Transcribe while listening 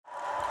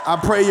I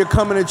pray you're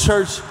coming to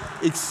church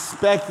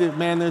expectant,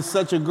 man. There's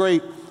such a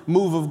great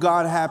move of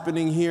God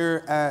happening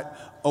here at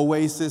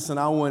Oasis, and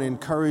I want to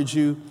encourage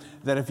you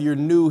that if you're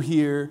new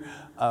here,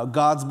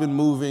 God's been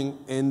moving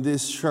in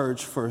this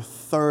church for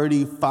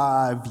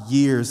 35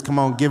 years. Come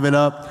on, give it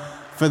up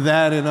for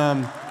that.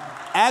 And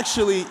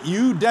actually,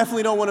 you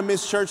definitely don't want to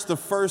miss church the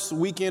first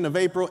weekend of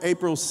April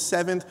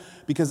 7th,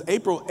 because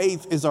April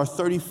 8th is our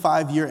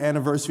 35-year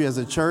anniversary as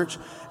a church.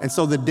 And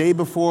so the day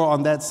before,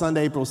 on that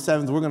Sunday, April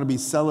 7th, we're going to be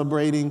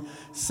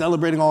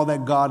celebrating all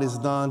that God has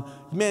done.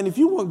 Man, if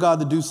you want God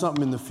to do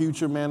something in the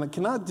future, man,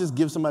 can I just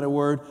give somebody a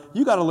word?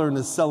 You got to learn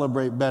to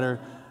celebrate better.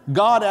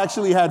 God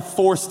actually had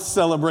forced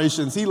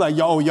celebrations. He like,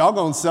 y'all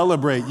going to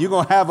celebrate. You're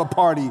going to have a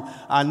party.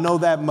 I know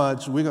that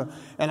much.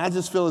 And I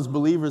just feel as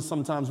believers,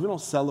 sometimes we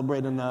don't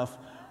celebrate enough.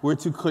 We're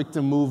too quick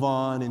to move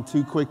on and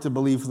too quick to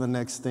believe for the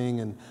next thing.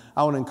 And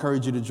I want to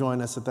encourage you to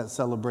join us at that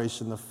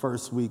celebration the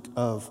first week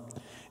of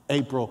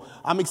April.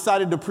 I'm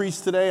excited to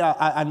preach today.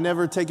 I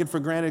never take it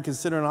for granted.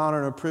 Consider it an honor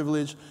and a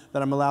privilege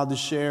that I'm allowed to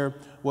share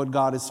what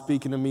God is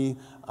speaking to me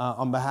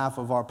on behalf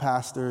of our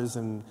pastors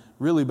and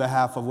really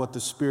behalf of what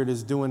the Spirit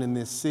is doing in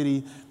this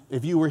city.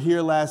 If you were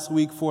here last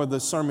week for the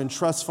sermon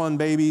Trust Fund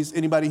Babies,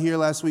 anybody here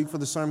last week for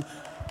the sermon?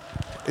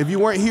 If you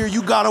weren't here,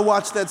 you got to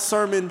watch that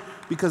sermon,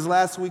 because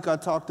last week I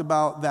talked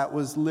about that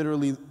was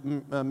literally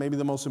maybe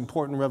the most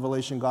important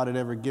revelation God had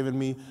ever given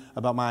me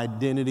about my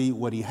identity,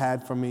 what he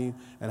had for me,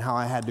 and how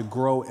I had to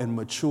grow and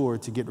mature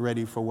to get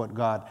ready for what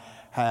God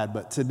had.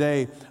 But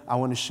today I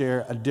want to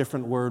share a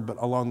different word, but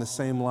along the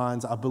same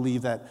lines. I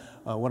believe that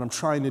what I'm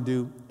trying to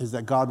do is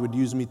that God would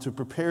use me to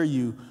prepare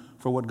you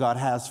for what God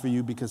has for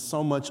you, because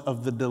so much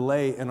of the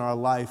delay in our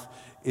life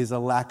is a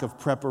lack of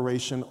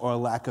preparation or a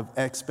lack of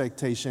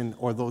expectation,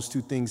 or those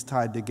two things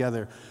tied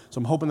together. So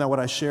I'm hoping that what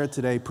I share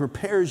today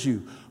prepares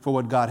you for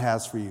what God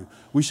has for you.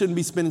 We shouldn't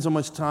be spending so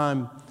much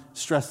time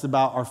stressed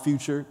about our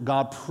future.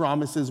 God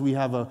promises we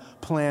have a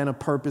plan, a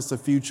purpose, a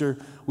future.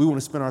 We want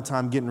to spend our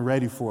time getting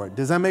ready for it.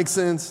 Does that make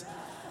sense?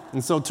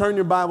 And so turn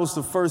your Bibles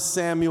to 1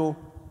 Samuel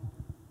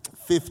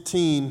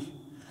 15.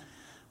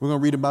 We're going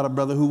to read about a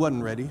brother who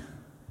wasn't ready.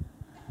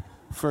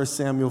 1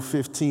 Samuel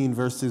 15,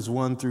 verses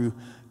 1 through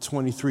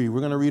 23. We're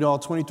going to read all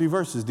 23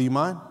 verses. Do you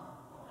mind?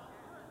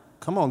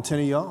 Come on, 10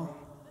 of y'all.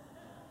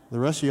 The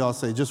rest of y'all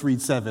say, just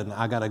read 7.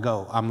 I got to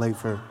go. I'm late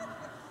for it. It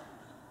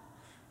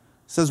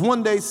says,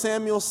 one day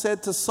Samuel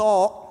said to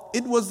Saul,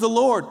 "It was the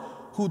Lord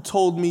who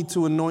told me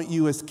to anoint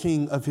you as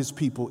king of his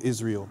people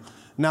Israel.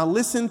 Now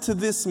listen to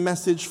this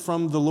message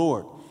from the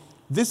Lord.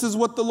 This is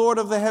what the Lord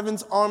of the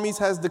heavens armies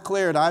has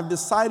declared. I've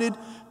decided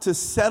to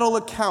settle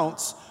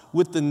accounts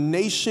with the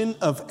nation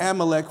of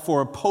Amalek for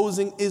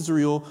opposing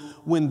Israel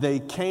when they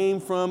came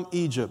from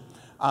Egypt."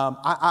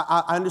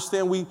 I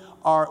understand we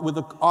are, with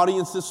an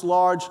audience this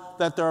large,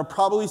 that there are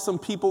probably some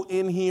people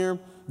in here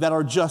that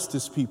are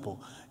justice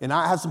people. And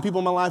I have some people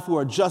in my life who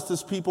are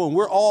justice people, and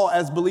we're all,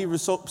 as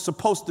believers,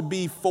 supposed to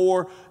be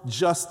for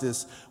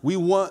justice. We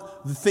want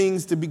the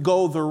things to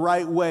go the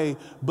right way,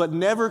 but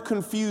never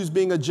confuse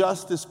being a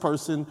justice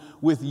person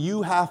with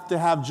you have to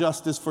have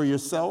justice for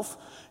yourself.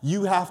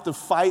 You have to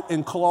fight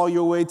and claw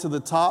your way to the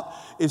top.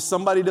 If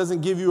somebody doesn't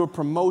give you a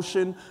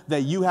promotion,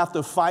 that you have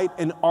to fight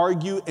and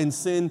argue and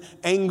send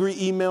angry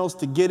emails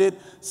to get it.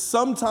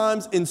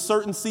 Sometimes in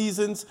certain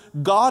seasons,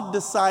 God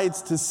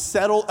decides to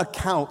settle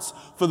accounts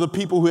for the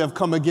people who have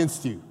come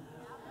against you.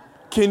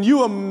 Can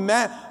you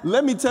imagine?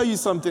 Let me tell you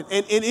something.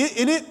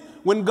 And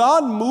when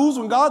God moves,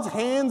 when God's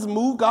hands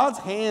move, God's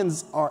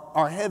hands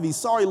are heavy.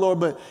 Sorry, Lord,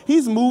 but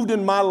he's moved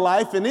in my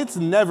life and it's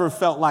never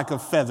felt like a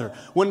feather.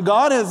 When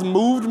God has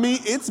moved me,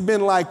 it's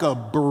been like a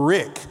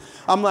brick.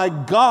 I'm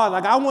like,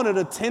 God, I wanted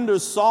a tender,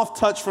 soft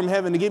touch from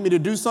heaven to get me to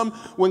do something.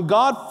 When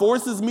God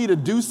forces me to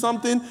do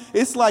something,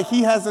 it's like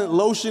he hasn't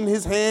lotioned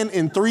his hand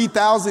in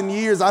 3,000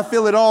 years. I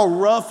feel it all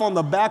rough on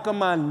the back of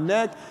my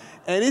neck,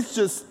 and it's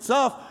just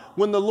tough.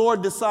 When the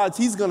Lord decides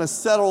he's going to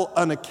settle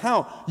an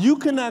account, you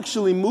can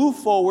actually move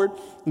forward,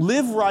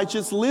 live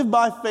righteous, live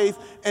by faith,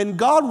 and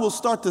God will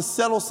start to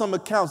settle some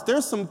accounts.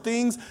 There's some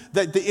things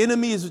that the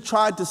enemy has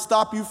tried to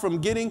stop you from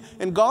getting,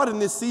 and God in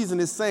this season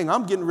is saying,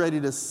 I'm getting ready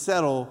to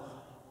settle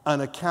an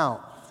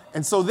account.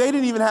 And so they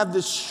didn't even have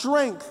the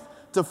strength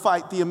to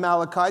fight the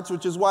Amalekites,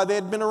 which is why they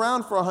had been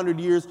around for 100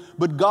 years,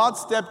 but God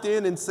stepped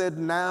in and said,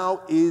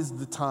 now is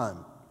the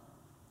time.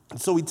 And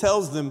so he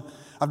tells them,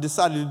 I've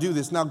decided to do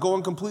this. Now go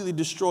and completely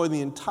destroy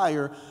the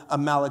entire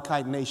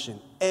Amalekite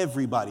nation,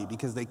 everybody,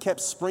 because they kept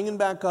springing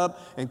back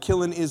up and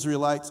killing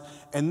Israelites.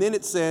 And then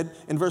it said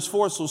in verse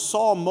 4, so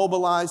Saul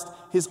mobilized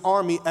his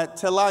army at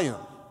Telaim.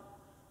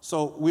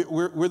 So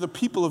we're the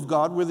people of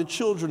God. We're the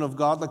children of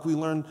God, like we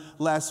learned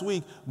last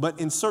week. But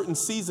in certain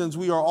seasons,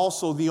 we are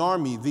also the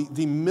army,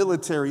 the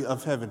military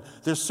of heaven.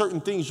 There's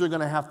certain things you're going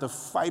to have to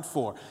fight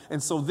for.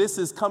 And so this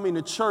is coming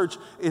to church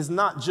is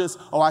not just,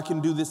 oh, I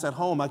can do this at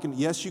home.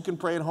 Yes, you can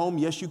pray at home.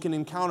 Yes, you can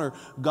encounter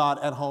God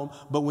at home.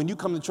 But when you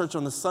come to church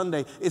on a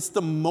Sunday, it's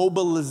the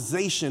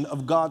mobilization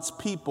of God's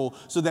people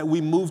so that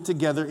we move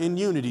together in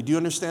unity. Do you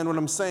understand what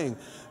I'm saying?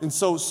 And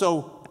so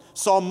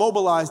Saul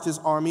mobilized his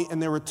army,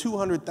 and there were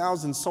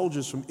 200,000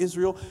 soldiers from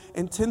Israel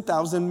and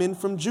 10,000 men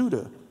from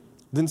Judah.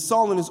 Then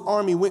Saul and his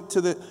army went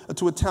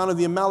to a town of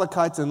the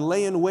Amalekites and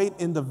lay in wait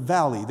in the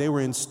valley. They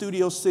were in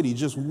Studio City,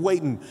 just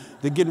waiting.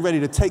 They're getting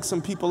ready to take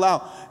some people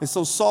out. And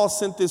so Saul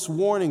sent this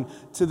warning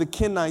to the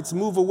Kenites: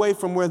 move away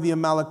from where the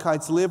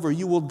Amalekites live, or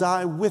you will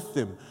die with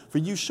them. For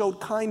you showed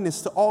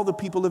kindness to all the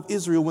people of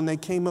Israel when they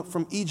came up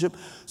from Egypt.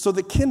 So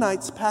the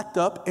Kenites packed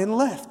up and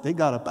left. They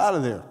got up out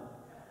of there.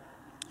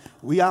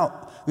 We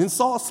out. Then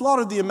Saul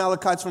slaughtered the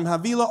Amalekites from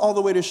Havilah all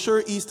the way to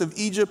Shur, east of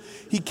Egypt.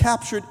 He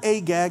captured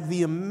Agag,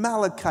 the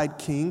Amalekite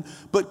king,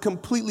 but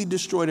completely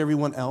destroyed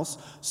everyone else.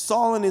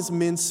 Saul and his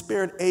men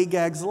spared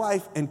Agag's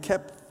life and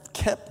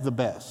kept the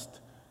best.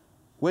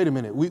 Wait a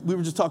minute. We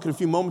were just talking a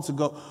few moments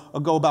ago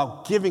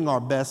about giving our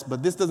best,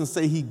 but this doesn't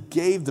say he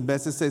gave the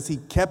best. It says he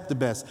kept the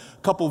best.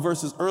 A couple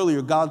verses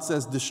earlier, God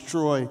says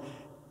destroy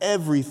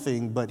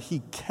everything, but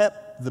he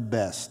kept the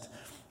best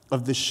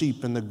of the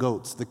sheep and the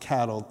goats, the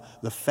cattle,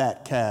 the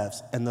fat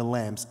calves, and the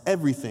lambs,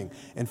 everything.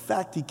 In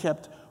fact, he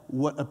kept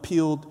what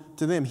appealed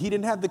to them. He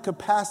didn't have the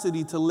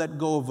capacity to let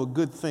go of a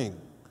good thing.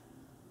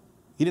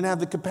 He didn't have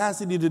the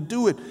capacity to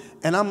do it.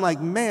 And I'm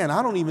like, man,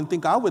 I don't even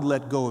think I would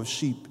let go of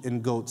sheep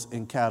and goats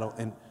and cattle.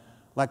 And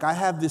like, I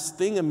have this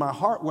thing in my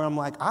heart where I'm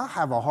like, I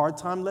have a hard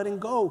time letting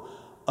go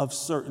of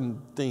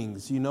certain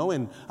things,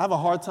 and I have a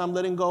hard time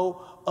letting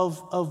go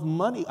of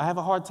money. I have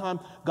a hard time.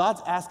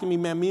 God's asking me,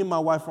 man, me and my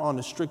wife are on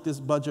the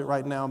strictest budget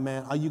right now,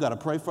 man. You got to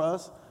pray for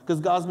us,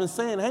 because God's been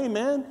saying, hey,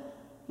 man,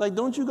 like,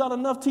 don't you got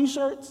enough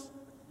T-shirts?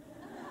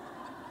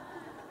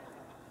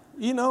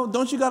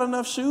 Don't you got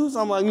enough shoes?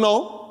 I'm like,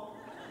 no.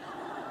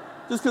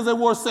 Just because they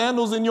wore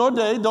sandals in your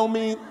day don't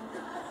mean.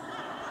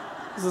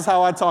 This is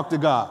how I talk to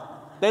God.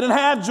 They didn't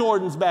have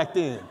Jordans back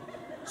then,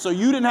 so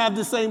you didn't have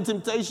the same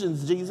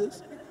temptations,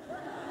 Jesus.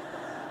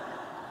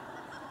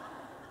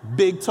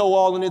 Big toe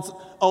all in its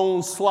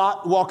own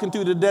slot, walking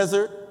through the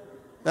desert.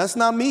 That's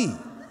not me.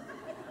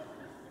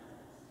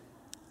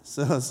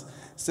 So it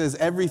says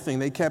everything.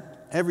 They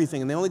kept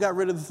everything, and they only got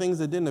rid of the things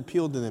that didn't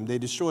appeal to them. They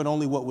destroyed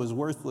only what was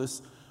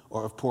worthless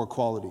or of poor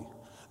quality.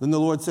 Then the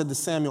Lord said to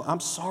Samuel, I'm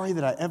sorry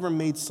that I ever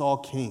made Saul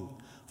king,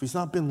 for he's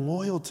not been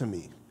loyal to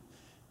me.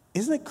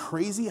 Isn't it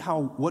crazy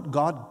how what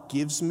God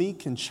gives me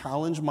can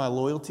challenge my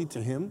loyalty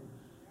to him?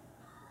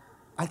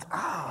 Like,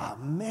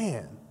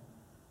 man.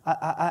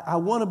 I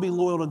want to be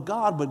loyal to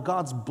God, but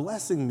God's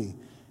blessing me.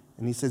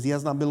 And he says he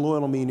has not been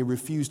loyal to me, and he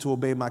refused to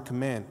obey my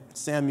command.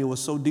 Samuel was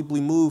so deeply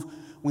moved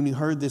when he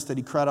heard this that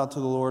he cried out to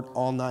the Lord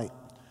all night.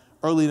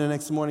 Early the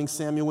next morning,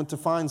 Samuel went to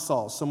find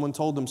Saul. Someone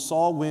told him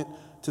Saul went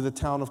to the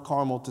town of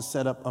Carmel to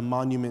set up a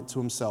monument to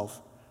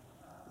himself.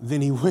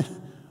 Then he went,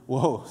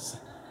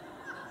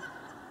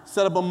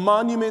 set up a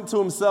monument to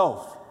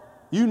himself.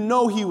 He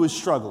was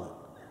struggling.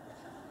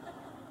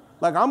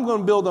 Like, I'm going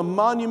to build a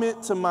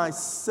monument to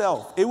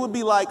myself. It would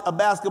be like a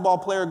basketball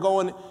player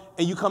going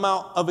and you come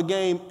out of a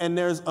game and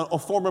there's a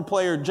former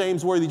player,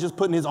 James Worthy, just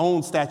putting his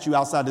own statue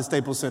outside the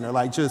Staples Center,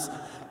 like just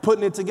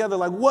putting it together.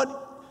 Like,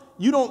 what?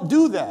 You don't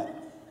do that.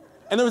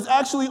 And there was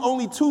actually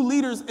only 2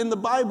 leaders in the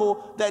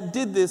Bible that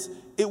did this.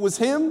 It was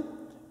him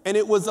and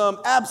it was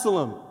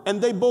Absalom. And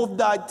they both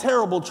died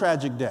terrible,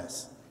 tragic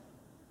deaths.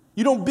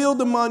 You don't build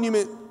a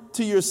monument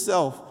to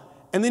yourself.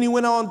 And then he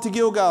went on to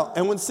Gilgal.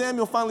 And when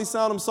Samuel finally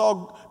saw him,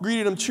 Saul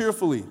greeted him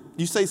cheerfully.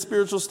 You say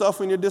spiritual stuff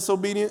when you're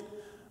disobedient?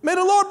 May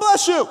the Lord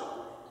bless you.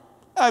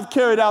 I've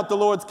carried out the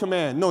Lord's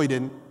command. No, he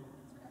didn't.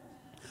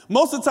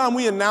 Most of the time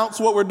we announce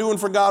what we're doing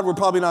for God, we're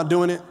probably not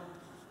doing it.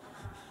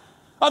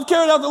 I've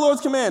carried out the Lord's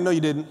command. No, you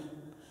didn't.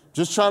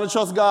 Just trying to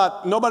trust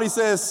God. Nobody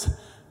says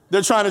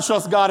they're trying to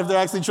trust God if they're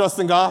actually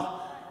trusting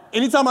God.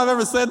 Anytime I've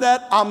ever said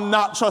that, I'm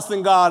not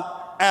trusting God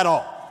at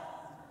all.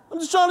 I'm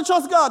just trying to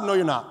trust God. No,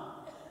 you're not.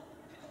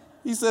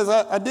 He says,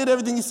 I did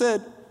everything he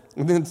said.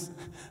 And then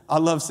I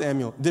love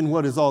Samuel. Then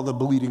what is all the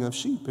bleating of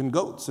sheep and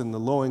goats and the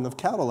lowing of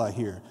cattle I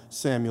hear?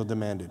 Samuel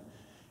demanded.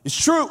 It's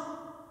true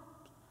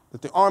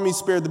that the army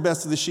spared the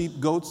best of the sheep,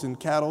 goats, and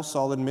cattle,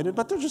 Saul admitted,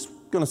 but they're just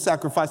going to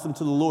sacrifice them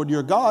to the Lord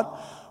your God.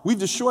 We've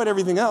destroyed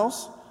everything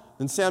else.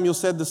 Then Samuel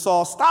said to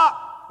Saul,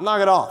 stop,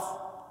 knock it off.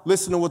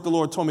 Listen to what the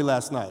Lord told me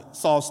last night.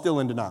 Saul's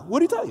still in denial.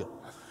 What did he tell you?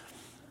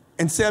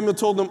 And Samuel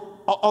told him,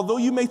 although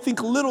you may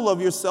think little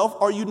of yourself,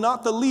 are you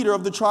not the leader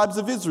of the tribes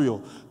of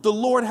Israel? The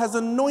Lord has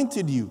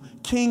anointed you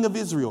king of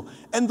Israel.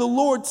 And the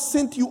Lord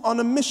sent you on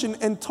a mission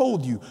and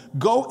told you,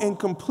 go and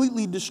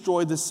completely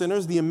destroy the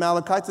sinners, the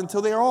Amalekites,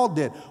 until they are all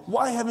dead.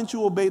 Why haven't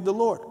you obeyed the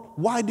Lord?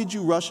 Why did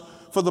you rush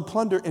for the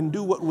plunder and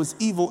do what was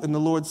evil in the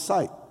Lord's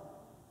sight?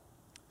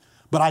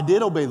 But I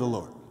did obey the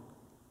Lord,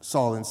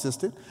 Saul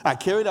insisted. I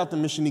carried out the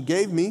mission he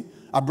gave me.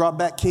 I brought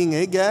back King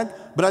Agag,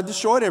 but I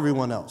destroyed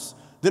everyone else.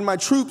 Then my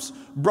troops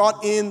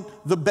brought in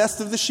the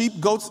best of the sheep,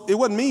 goats. It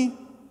wasn't me.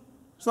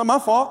 It's not my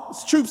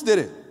fault. The troops did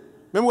it.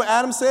 Remember what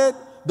Adam said?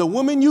 The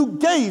woman you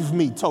gave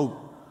me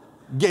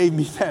gave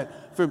me that.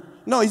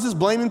 No, he's just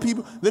blaming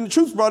people. Then the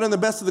troops brought in the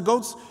best of the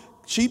goats,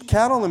 sheep,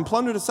 cattle, and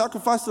plunder to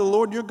sacrifice to the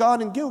Lord your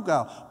God in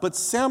Gilgal. But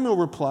Samuel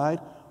replied,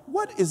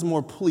 what is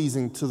more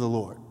pleasing to the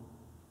Lord?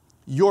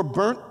 Your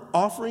burnt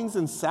offerings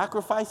and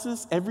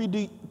sacrifices,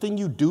 everything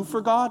you do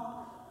for God?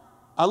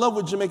 I love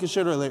what Jamaica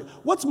shared earlier.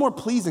 What's more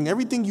pleasing,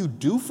 everything you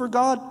do for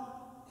God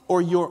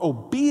or your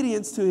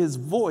obedience to his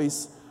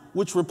voice,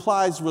 which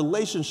replies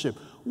relationship?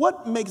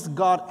 What makes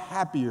God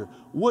happier?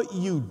 What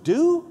you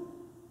do?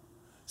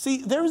 See,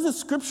 there is a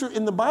scripture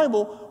in the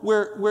Bible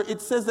where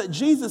it says that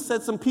Jesus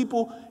said some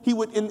people, he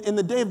would, in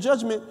the day of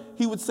judgment,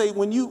 he would say,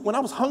 when I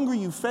was hungry,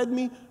 you fed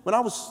me. When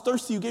I was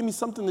thirsty, you gave me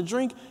something to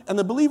drink. And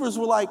the believers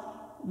were like,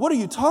 what are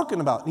you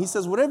talking about? And he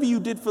says, whatever you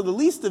did for the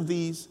least of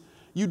these,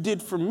 you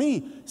did for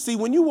me. See,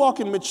 when you walk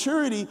in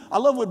maturity, I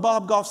love what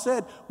Bob Goff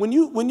said. When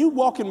you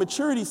walk in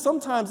maturity,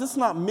 sometimes it's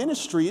not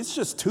ministry, it's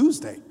just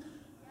Tuesday.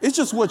 It's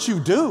just what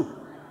you do.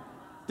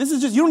 This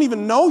is just, you don't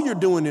even know you're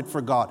doing it for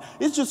God.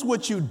 It's just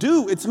what you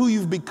do. It's who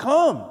you've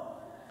become.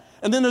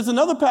 And then there's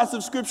another passage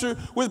of scripture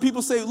where the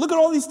people say, look at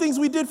all these things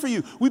we did for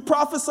you. We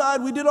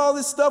prophesied, we did all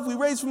this stuff, we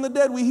raised from the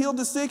dead, we healed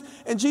the sick.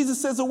 And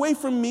Jesus says, away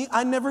from me,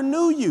 I never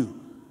knew you.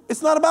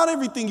 It's not about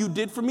everything you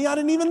did for me. I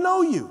didn't even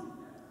know you.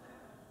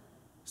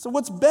 So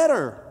what's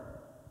better?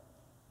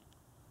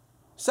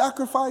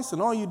 Sacrifice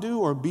and all you do,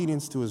 or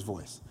obedience to his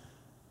voice?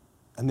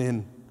 And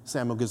then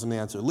Samuel gives him the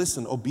answer.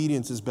 Listen,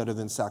 obedience is better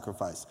than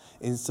sacrifice,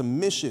 and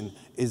submission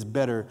is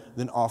better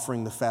than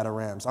offering the fat of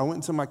rams. I went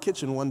into my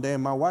kitchen one day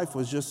and my wife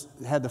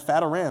had the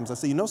fat of rams. I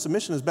said,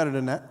 submission is better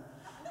than that.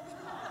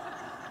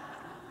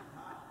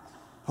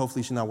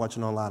 Hopefully she's not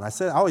watching online.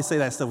 I always say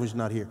that stuff when she's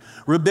not here.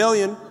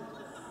 Rebellion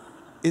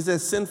is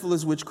as sinful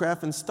as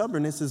witchcraft, and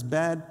stubbornness is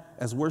bad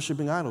as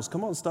worshiping idols.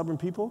 Come on, stubborn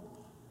people.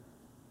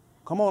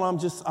 Come on,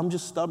 I'm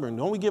just stubborn.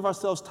 Don't we give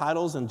ourselves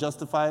titles and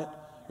justify it?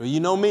 Well, you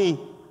know me.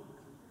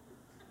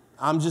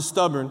 I'm just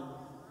stubborn.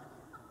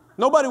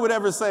 Nobody would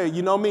ever say,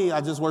 you know me,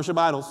 I just worship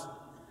idols.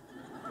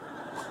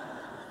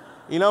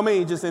 You know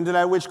me, just into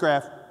that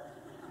witchcraft.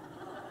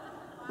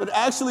 But it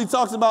actually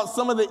talks about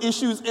some of the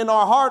issues in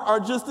our heart are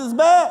just as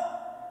bad.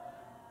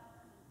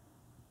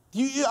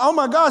 Oh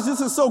my gosh, this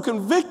is so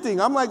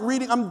convicting.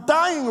 I'm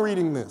dying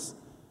reading this.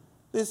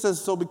 It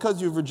says, so because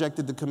you've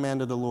rejected the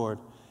command of the Lord,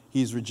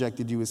 he's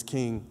rejected you as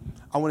king.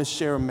 I want to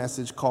share a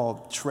message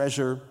called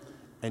Treasure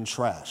and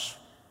Trash.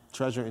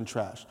 Treasure and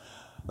Trash.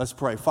 Let's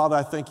pray. Father,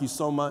 I thank you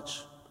so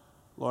much.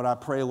 Lord, I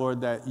pray, Lord,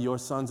 that your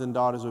sons and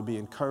daughters will be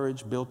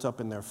encouraged, built up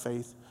in their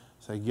faith,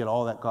 so they get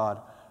all that, God,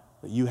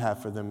 that you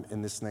have for them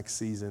in this next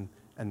season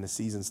and the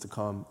seasons to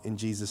come. In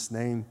Jesus'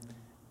 name,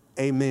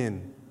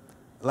 amen.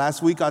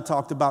 Last week, I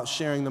talked about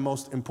sharing the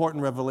most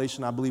important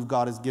revelation I believe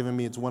God has given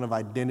me. It's one of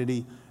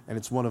identity and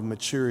it's one of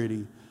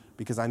maturity,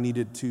 because I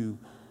needed to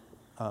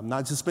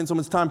not just spend so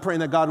much time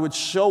praying that God would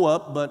show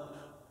up, but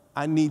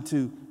I need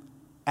to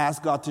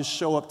ask God to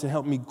show up to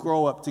help me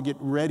grow up, to get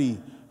ready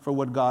for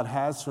what God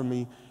has for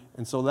me.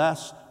 And so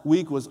last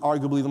week was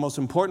arguably the most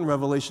important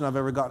revelation I've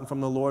ever gotten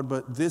from the Lord,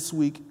 but this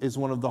week is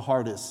one of the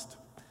hardest.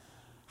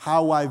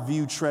 How I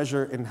view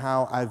treasure and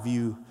how I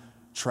view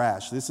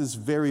trash. This is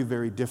very,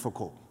 very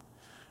difficult.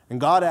 And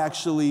God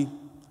actually,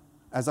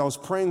 as I was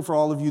praying for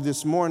all of you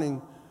this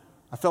morning,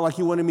 I felt like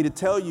he wanted me to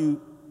tell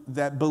you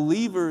that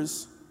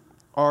believers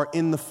are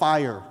in the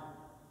fire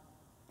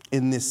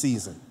in this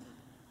season.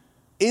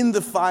 In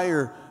the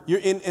fire, you're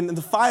in, and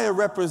the fire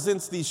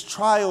represents these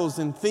trials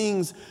and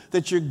things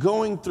that you're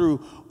going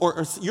through,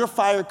 or your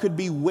fire could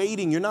be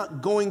waiting. You're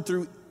not going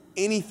through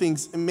anything.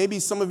 And maybe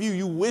some of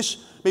you wish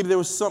maybe there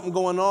was something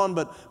going on,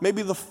 but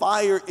maybe the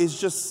fire is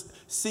just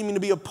seeming to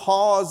be a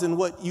pause in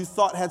what you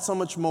thought had so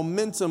much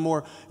momentum,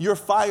 or your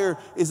fire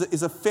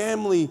is a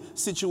family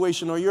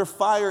situation, or your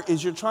fire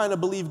is you're trying to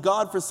believe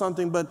God for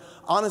something, but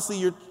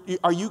honestly,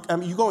 are you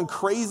going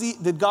crazy?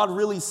 Did God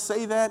really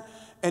say that?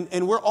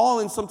 And we're all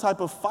in some type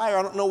of fire.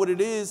 I don't know what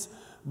it is,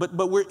 but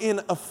we're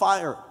in a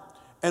fire.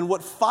 And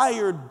what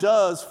fire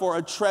does for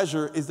a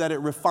treasure is that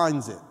it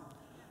refines it.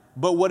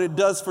 But what it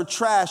does for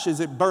trash is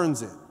it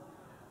burns it.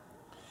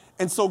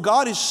 And so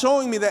God is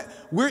showing me that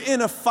we're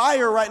in a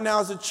fire right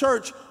now as a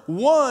church,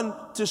 one,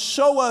 to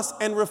show us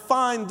and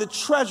refine the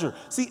treasure.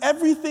 See,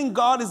 everything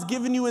God has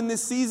given you in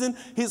this season,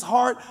 his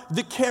heart,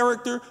 the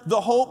character,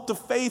 the hope, the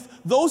faith,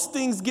 those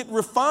things get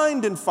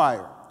refined in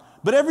fire.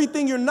 But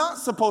everything you're not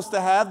supposed to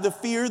have, the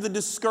fear, the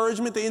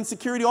discouragement, the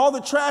insecurity, all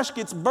the trash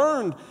gets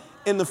burned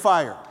in the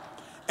fire.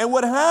 And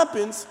what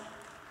happens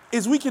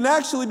is we can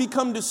actually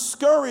become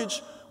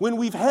discouraged when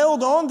we've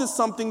held on to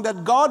something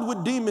that God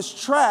would deem as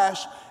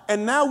trash,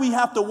 and now we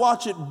have to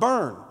watch it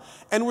burn.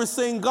 And we're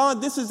saying,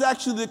 God, this is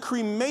actually the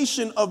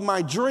cremation of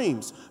my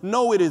dreams.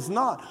 No, it is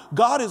not.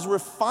 God is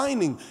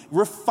refining,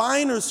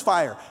 refiner's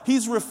fire.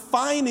 He's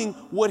refining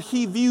what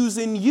he views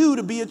in you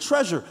to be a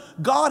treasure.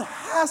 God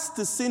has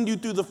to send you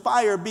through the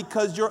fire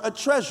because you're a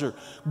treasure.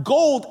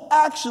 Gold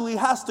actually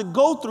has to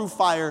go through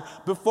fire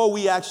before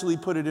we actually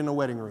put it in a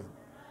wedding ring.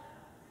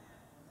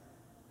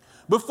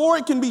 Before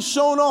it can be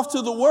shown off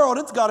to the world,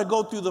 it's got to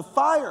go through the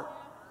fire.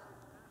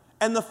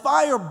 And the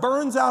fire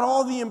burns out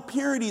all the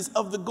impurities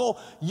of the gold.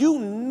 You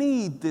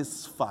need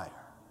this fire.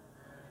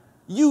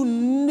 You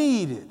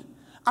need it.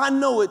 I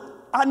know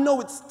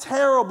it's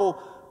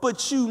terrible,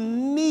 but you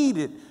need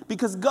it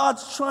because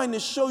God's trying to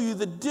show you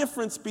the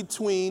difference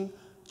between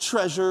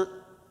treasure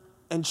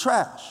and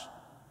trash.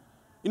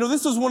 You know,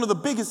 this was one of the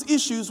biggest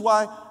issues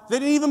why they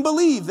didn't even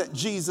believe that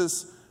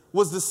Jesus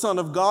was the Son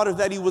of God or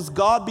that he was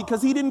God,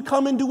 because he didn't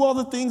come and do all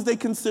the things they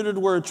considered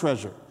were a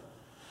treasure.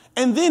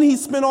 And then he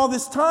spent all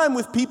this time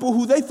with people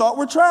who they thought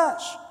were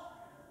trash.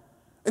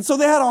 And so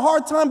they had a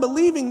hard time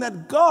believing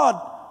that God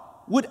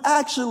would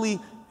actually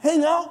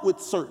hang out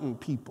with certain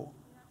people,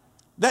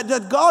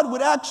 that God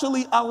would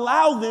actually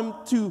allow them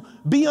to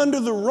be under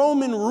the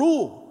Roman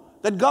rule,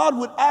 that God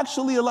would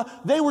actually allow.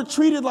 They were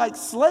treated like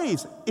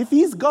slaves. If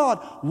he's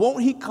God,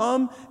 won't he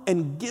come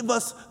and give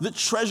us the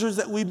treasures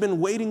that we've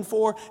been waiting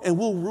for, and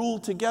we'll rule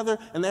together?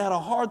 And they had a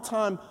hard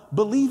time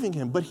believing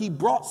him, but he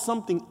brought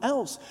something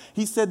else.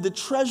 He said, the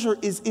treasure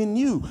is in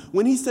you.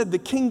 When he said the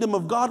kingdom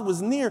of God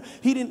was near,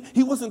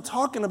 he wasn't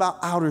talking about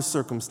outer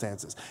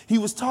circumstances. He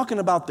was talking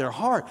about their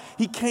heart.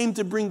 He came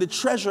to bring the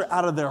treasure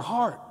out of their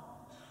heart.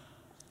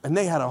 And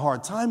they had a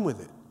hard time with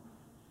it.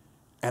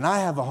 And I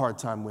have a hard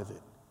time with it.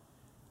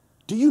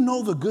 Do you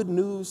know the good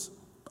news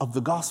of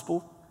the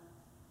gospel?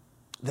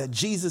 That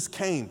Jesus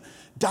came,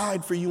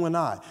 died for you and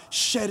I,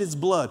 shed his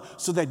blood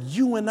so that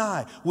you and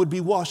I would be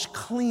washed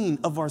clean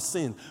of our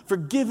sin,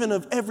 forgiven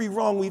of every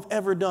wrong we've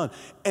ever done,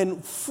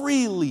 and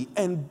freely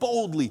and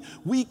boldly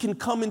we can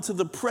come into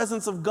the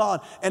presence of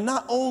God. And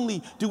not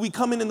only do we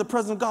come in the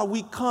presence of God,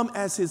 we come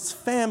as his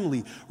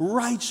family,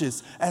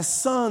 righteous, as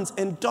sons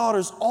and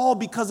daughters, all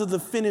because of the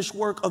finished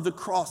work of the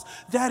cross.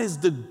 That is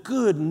the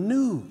good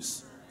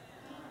news.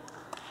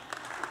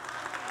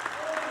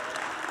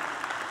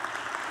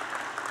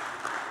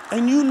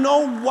 And you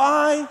know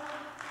why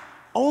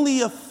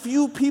only a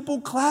few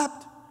people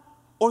clapped?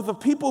 Or the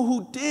people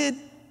who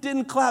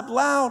didn't clap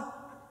loud?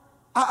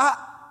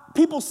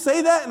 People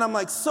say that and I'm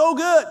like, so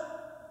good.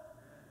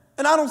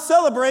 And I don't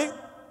celebrate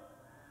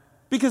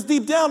because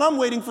deep down I'm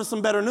waiting for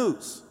some better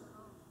news.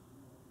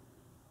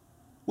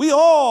 We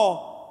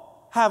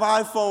all have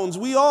iPhones.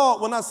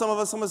 Well, not some of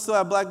us still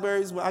have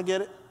Blackberries. Well, I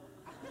get it.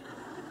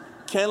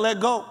 Can't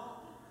let go.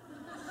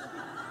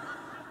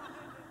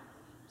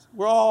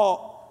 We're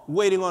all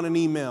waiting on an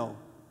email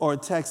or a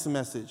text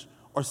message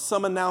or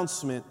some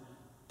announcement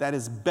that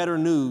is better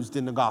news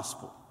than the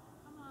gospel.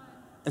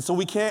 And so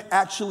we can't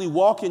actually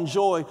walk in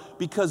joy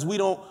because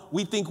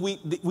we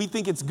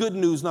think it's good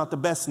news, not the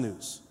best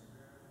news.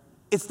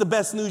 It's the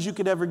best news you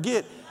could ever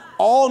get.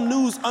 All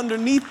news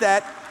underneath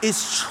that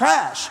is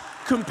trash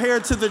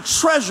compared to the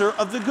treasure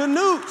of the good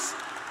news.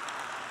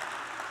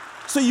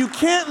 So you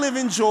can't live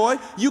in joy,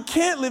 you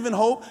can't live in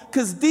hope,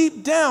 because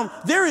deep down,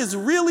 there is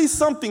really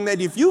something that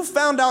if you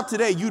found out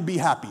today, you'd be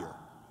happier.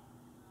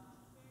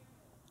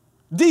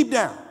 Deep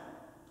down.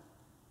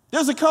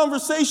 There's a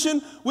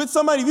conversation with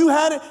somebody, if you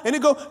had it, and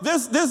it go,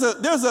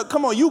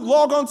 come on, you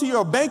log onto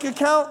your bank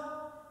account,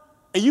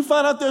 and you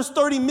find out there's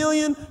 30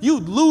 million,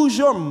 you'd lose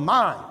your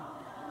mind.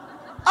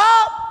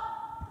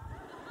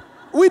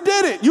 We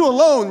did it. You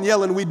alone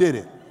yelling, we did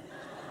it.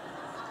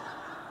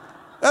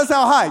 That's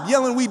how high,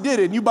 yelling, we did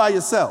it, and you by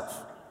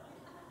yourself.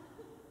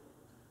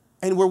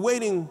 And we're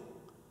waiting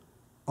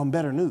on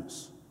better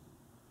news.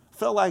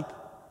 Felt like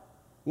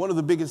one of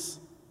the biggest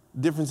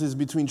differences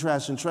between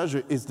trash and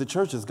treasure is the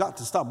church has got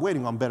to stop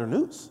waiting on better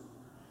news.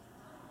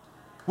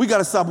 We got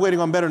to stop waiting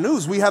on better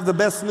news. We have the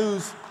best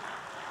news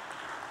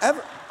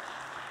ever.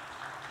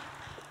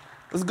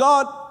 Does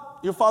God,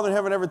 your Father in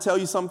heaven, ever tell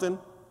you something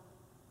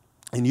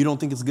and you don't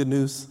think it's good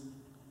news?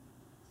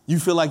 You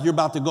feel like you're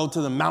about to go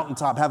to the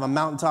mountaintop, have a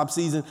mountaintop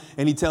season,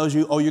 and he tells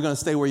you, oh, you're going to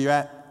stay where you're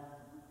at,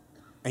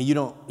 and you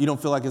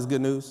don't feel like it's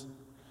good news?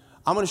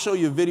 I'm going to show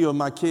you a video of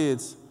my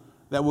kids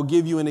that will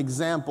give you an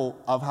example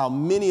of how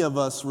many of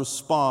us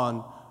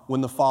respond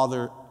when the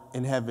Father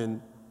in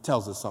heaven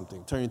tells us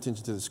something. Turn your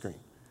attention to the screen.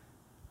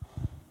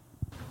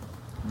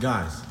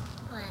 Guys,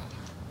 What?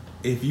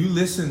 if you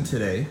listen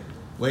today,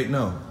 I'm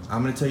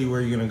going to tell you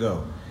where you're going to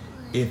go.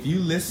 If you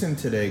listen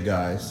today,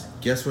 guys,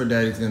 guess where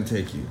Daddy's going to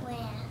take you? Where?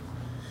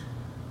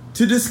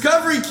 To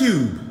Discovery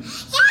Cube.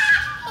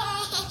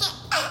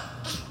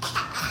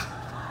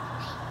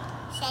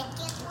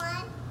 Second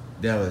one?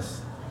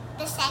 Dallas,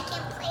 The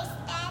second place,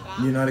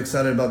 Dada? you're not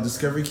excited about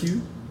Discovery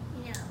Cube?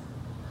 No.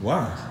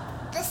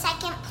 Why? The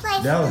second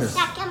place. Dallas. The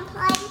second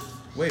place.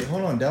 Wait,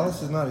 hold on.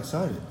 Dallas is not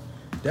excited.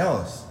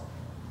 Dallas.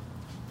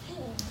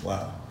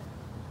 Wow.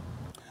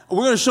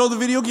 We're going to show the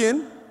video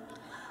again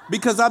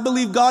because I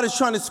believe God is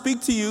trying to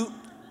speak to you,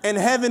 and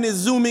heaven is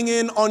zooming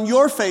in on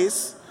your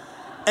face,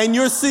 and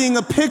you're seeing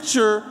a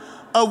picture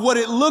of what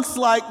it looks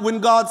like when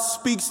God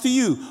speaks to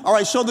you. All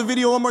right, show the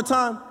video one more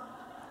time.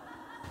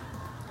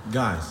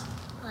 Guys,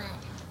 What?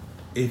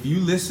 if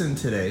you listen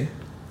today,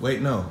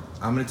 I'm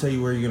going to tell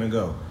you where you're going to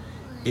go.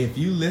 If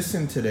you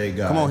listen today,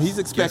 guys, Come on, he's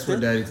guess where expecting.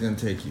 Daddy's going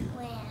to take you?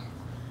 Where?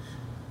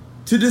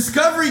 To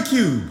Discovery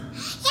Cube.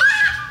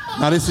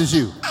 Now this is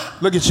you.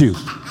 Look at you.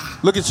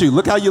 Look at you.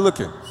 Look how you're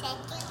looking. Second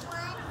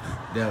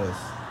one? Dallas,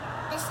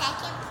 The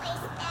second place,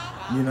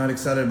 Dada? you're not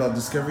excited about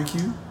Discovery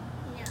Cube?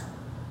 No.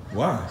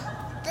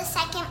 Why? The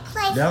second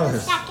place. Dallas. The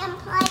second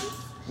place.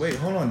 Wait,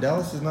 hold on.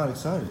 Dallas is not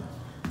excited.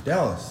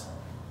 Dallas.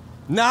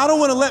 Now I don't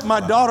want to let my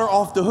daughter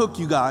off the hook,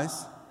 you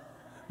guys,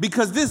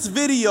 Because this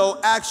video,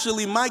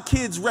 actually, my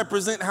kids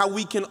represent how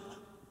we can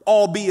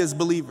all be as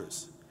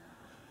believers.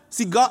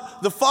 See, God,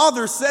 the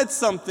Father said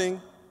something,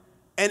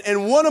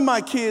 and one of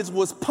my kids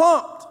was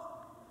pumped.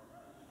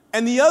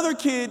 And the other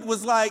kid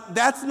was like,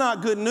 that's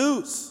not good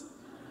news.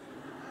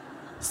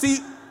 See,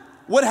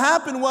 what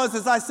happened was,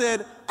 as I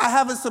said, I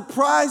have a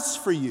surprise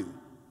for you.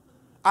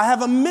 I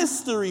have a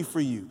mystery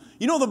for you.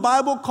 You know, the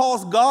Bible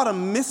calls God a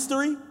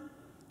mystery.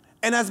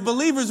 And as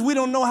believers, we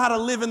don't know how to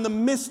live in the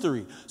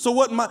mystery. So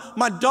what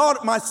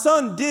my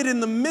son did in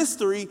the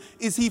mystery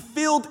is he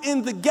filled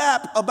in the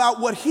gap about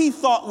what he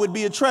thought would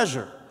be a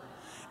treasure.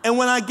 And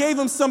when I gave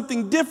him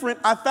something different,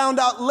 I found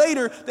out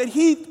later that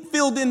he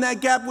filled in that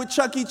gap with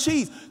Chuck E.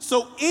 Cheese.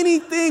 So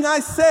anything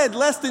I said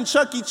less than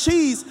Chuck E.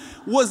 Cheese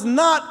was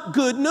not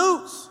good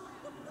news.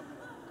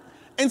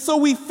 And so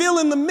we fill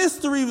in the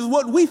mystery with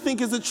what we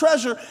think is a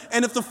treasure.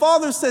 And if the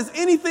Father says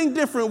anything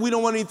different, we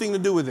don't want anything to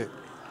do with it.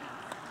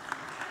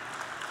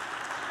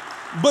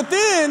 But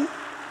then,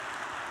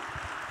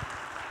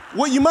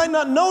 what you might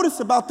not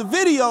notice about the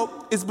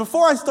video is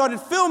before I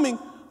started filming,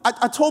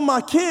 I told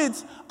my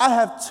kids, I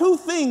have 2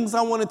 things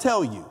I want to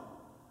tell you.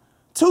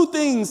 2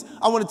 things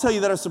I want to tell you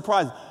that are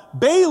surprising.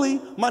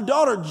 Bailey, my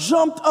daughter,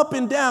 jumped up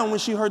and down when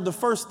she heard the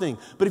first thing.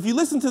 But if you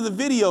listen to the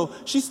video,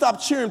 she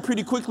stopped cheering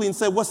pretty quickly and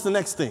said, what's the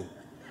next thing?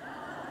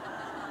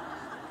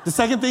 The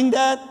second thing,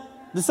 Dad?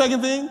 The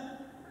second thing?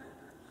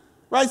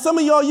 Right? Some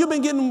of y'all, you've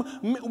been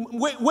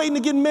waiting to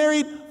get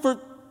married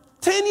for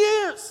 10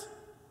 years.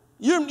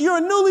 You're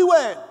a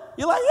newlywed.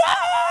 You're like,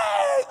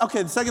 yay!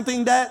 Okay, the second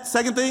thing, Dad.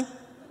 Second thing.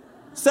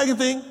 Second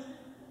thing.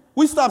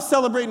 We stop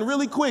celebrating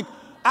really quick.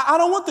 I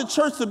don't want the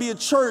church to be a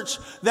church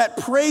that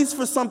prays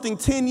for something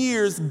 10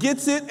 years,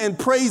 gets it, and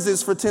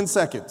praises for 10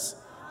 seconds.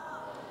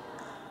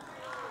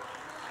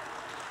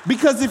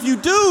 Because if you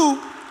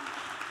do,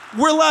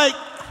 we're like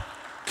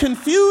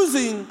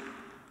confusing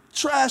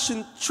trash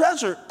and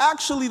treasure.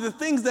 Actually, the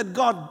things that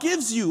God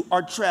gives you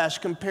are trash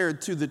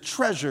compared to the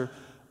treasure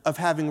of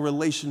having a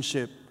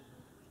relationship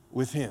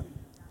with him.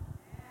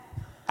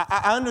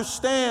 I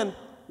understand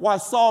why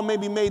Saul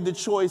maybe made the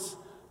choice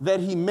that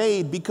he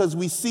made, because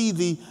we see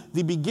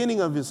the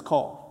beginning of his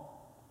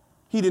call.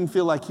 He didn't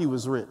feel like he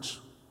was rich.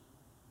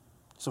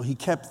 So he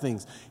kept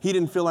things. He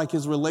didn't feel like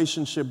his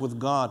relationship with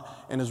God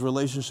and his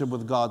relationship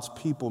with God's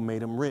people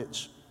made him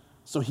rich.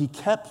 So he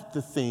kept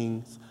the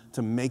things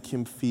to make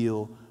him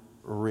feel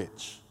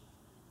rich.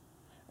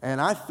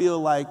 And I feel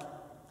like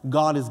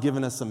God has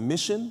given us a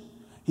mission.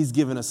 He's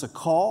given us a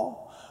call.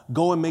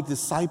 Go and make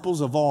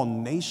disciples of all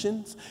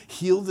nations,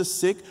 heal the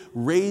sick,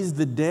 raise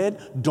the dead.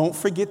 Don't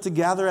forget to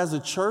gather as a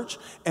church.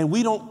 And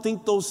we don't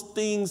think those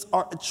things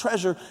are a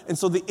treasure. And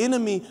so the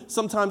enemy,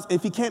 sometimes,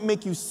 if he can't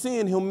make you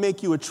sin, he'll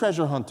make you a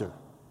treasure hunter.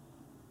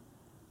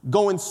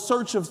 Go in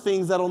search of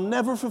things that'll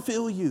never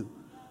fulfill you,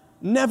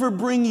 never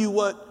bring you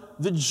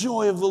what the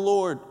joy of the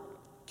Lord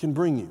can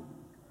bring you.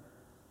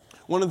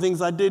 One of the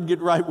things I did get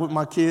right with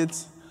my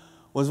kids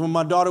was when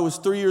my daughter was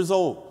 3 years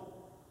old.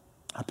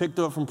 I picked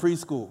her up from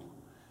preschool.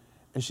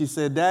 And she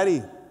said,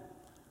 Daddy,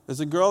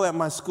 there's a girl at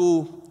my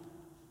school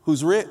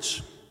who's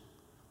rich.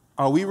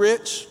 Are we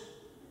rich?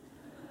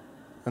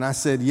 And I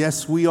said,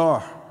 yes, we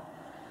are.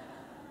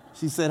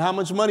 She said, how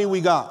much money we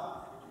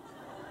got?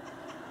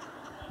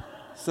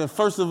 I said,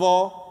 first of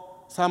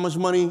all, how much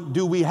money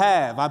do we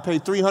have? I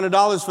paid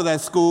 $300 for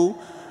that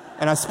school,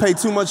 and I paid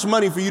too much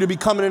money for you to be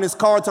coming in this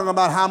car talking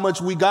about how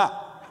much we got.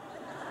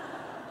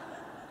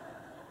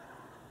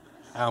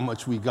 How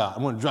much we got.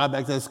 I want to drive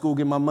back to that school,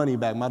 get my money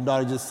back. My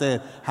daughter just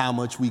said, how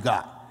much we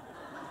got.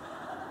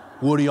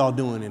 What are y'all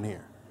doing in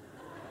here?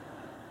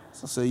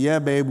 So I said, yeah,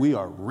 babe, we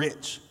are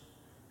rich.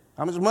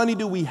 How much money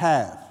do we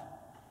have?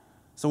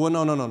 So, well,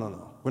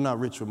 no. We're not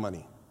rich with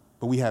money.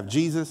 But we have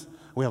Jesus.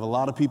 We have a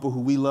lot of people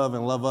who we love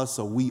and love us,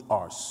 so we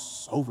are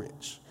so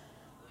rich.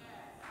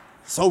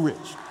 So rich.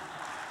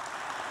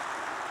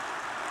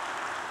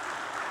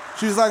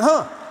 She was like,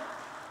 huh?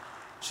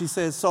 She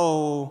said,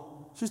 so...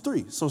 She's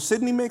 3. So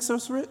Sydney makes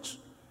us rich?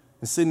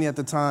 And Sydney at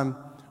the time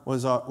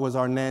was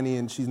our nanny,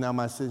 and she's now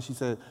my sister. She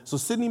said, so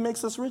Sydney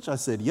makes us rich? I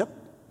said, yep,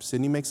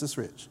 Sydney makes us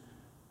rich.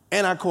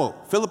 And I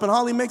quote, Philip and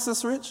Holly makes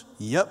us rich?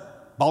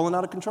 Yep, balling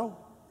out of control.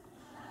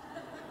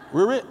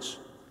 We're rich.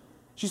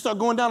 She started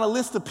going down a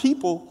list of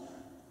people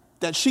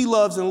that she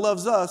loves and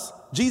loves us.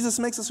 Jesus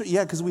makes us rich?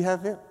 Yeah, because we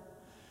have him.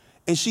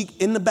 And she,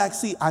 in the back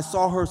seat, I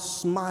saw her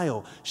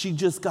smile. She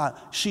just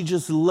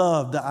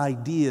loved the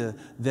idea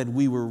that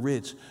we were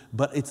rich.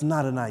 But it's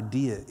not an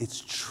idea, it's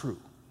true.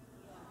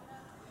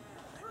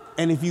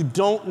 And if you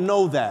don't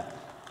know that,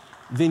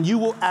 then you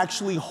will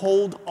actually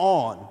hold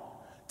on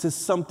to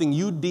something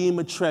you deem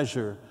a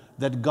treasure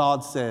that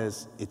God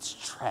says it's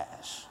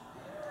trash.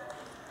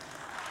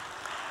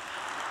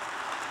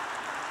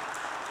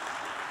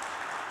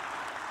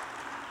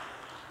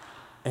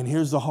 And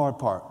here's the hard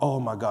part. Oh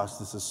my gosh,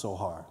 this is so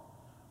hard.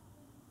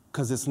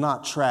 Because it's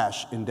not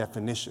trash in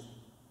definition.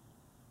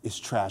 It's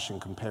trash in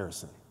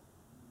comparison.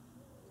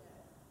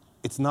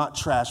 It's not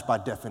trash by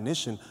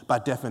definition. By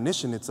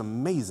definition, it's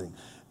amazing.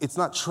 It's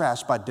not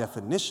trash by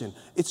definition.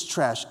 It's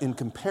trash in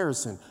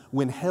comparison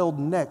when held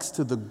next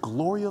to the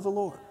glory of the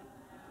Lord.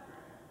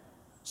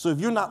 So if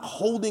you're not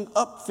holding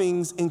up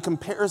things in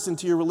comparison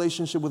to your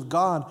relationship with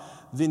God,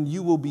 then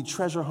you will be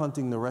treasure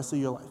hunting the rest of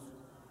your life.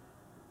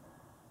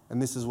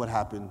 And this is what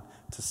happened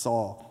to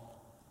Saul.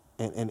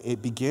 And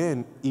it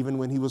began even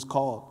when he was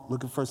called.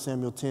 Look at 1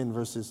 Samuel 10,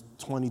 verses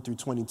 20 through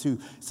 22.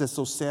 It says,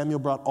 so Samuel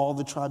brought all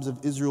the tribes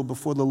of Israel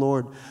before the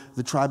Lord.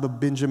 The tribe of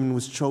Benjamin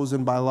was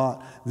chosen by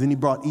lot. Then he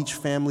brought each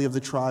family of the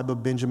tribe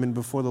of Benjamin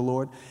before the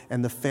Lord.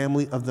 And the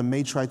family of the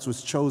Matrites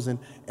was chosen.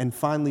 And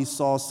finally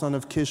Saul, son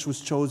of Kish,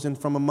 was chosen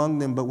from among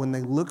them. But when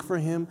they looked for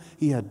him,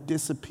 he had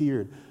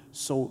disappeared.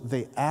 So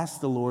they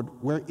asked the Lord,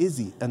 where is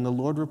he? And the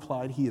Lord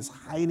replied, he is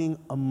hiding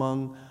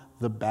among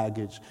the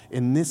baggage.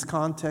 In this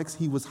context,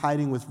 he was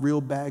hiding with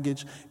real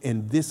baggage.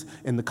 In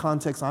the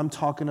context I'm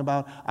talking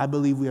about, I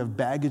believe we have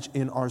baggage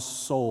in our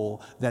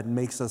soul that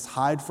makes us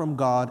hide from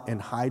God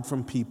and hide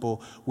from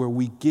people, where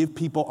we give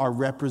people our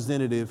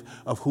representative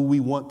of who we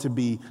want to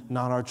be,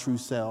 not our true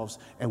selves.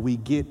 And we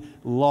get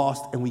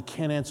lost and we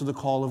can't answer the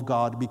call of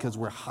God because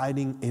we're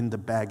hiding in the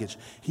baggage.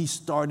 He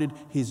started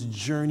his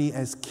journey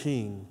as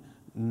king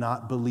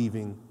not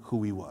believing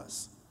who he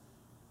was.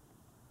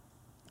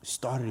 He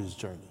started his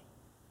journey.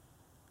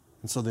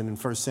 And so then in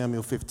 1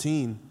 Samuel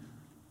 15,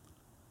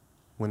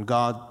 when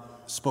God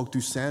spoke through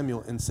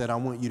Samuel and said, I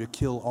want you to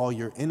kill all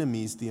your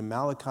enemies, the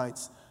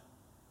Amalekites,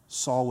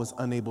 Saul was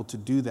unable to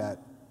do that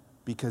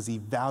because he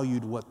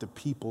valued what the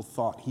people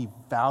thought. He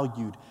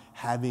valued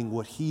having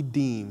what he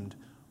deemed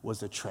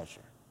was a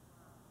treasure.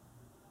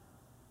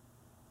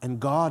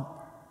 And God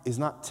is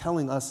not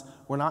telling us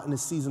we're not in a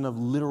season of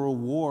literal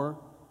war,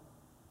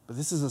 but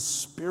this is a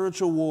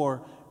spiritual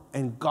war.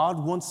 And God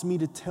wants me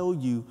to tell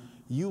you,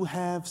 you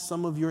have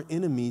some of your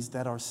enemies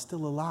that are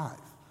still alive.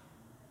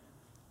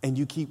 And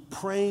you keep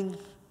praying,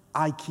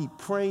 I keep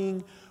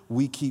praying,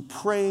 we keep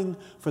praying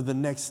for the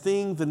next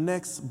thing, the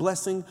next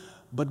blessing.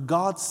 But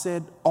God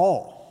said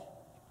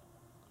all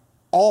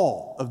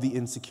of the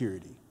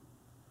insecurity,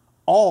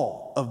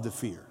 all of the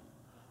fear,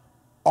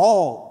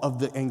 all of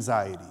the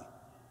anxiety,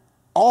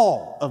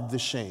 all of the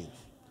shame,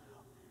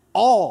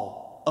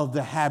 all of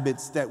the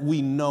habits that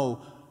we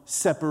know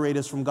separate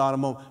us from God a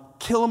moment,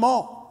 kill them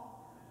all.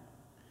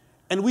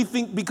 And we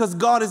think because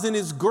God is in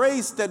his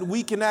grace that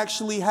we can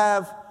actually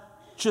have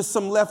just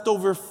some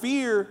leftover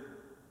fear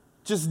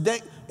just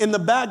in the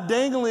back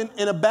dangling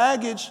in a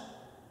baggage,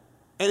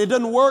 and it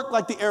doesn't work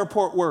like the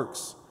airport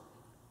works.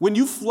 When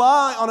you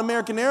fly on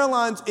American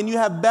Airlines and you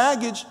have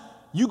baggage,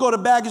 you go to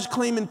baggage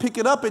claim and pick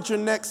it up at your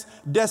next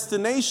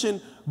destination.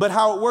 But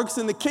how it works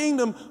in the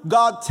kingdom,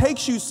 God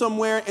takes you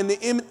somewhere and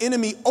the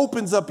enemy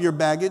opens up your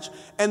baggage,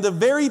 and the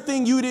very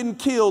thing you didn't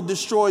kill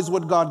destroys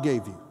what God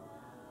gave you.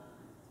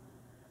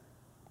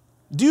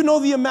 Do you know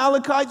the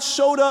Amalekites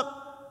showed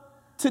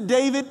up to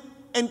David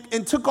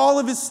and took all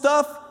of his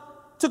stuff?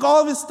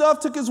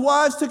 Took his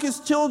wives, took his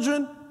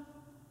children.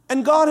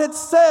 And God had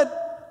said,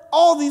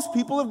 all these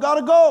people have got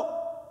to go.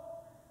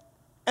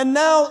 And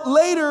now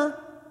later,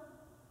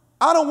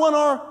 I don't want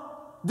our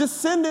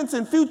descendants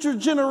and future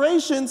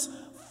generations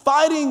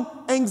fighting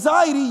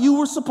anxiety you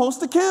were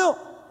supposed to kill.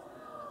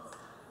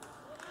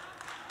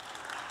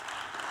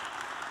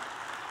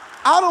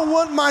 I don't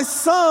want my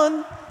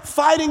son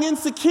fighting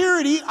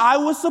insecurity I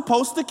was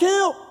supposed to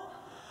kill.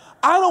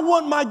 I don't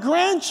want my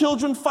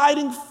grandchildren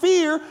fighting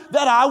fear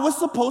that I was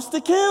supposed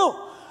to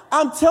kill.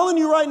 I'm telling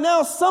you right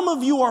now, some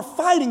of you are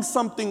fighting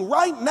something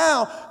right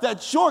now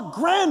that your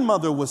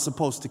grandmother was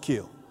supposed to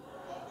kill.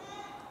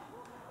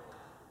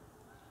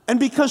 And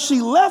because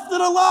she left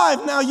it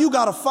alive, now you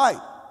got to fight.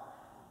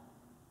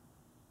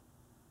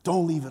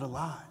 Don't leave it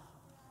alive.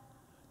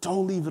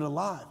 Don't leave it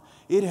alive.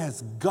 It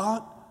has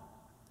got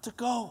to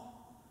go.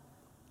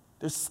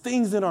 There's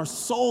things in our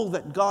soul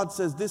that God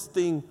says this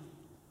thing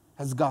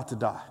has got to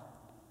die.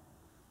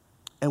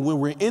 And when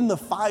we're in the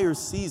fire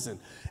season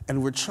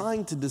and we're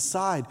trying to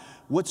decide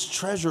what's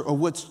treasure or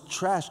what's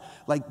trash,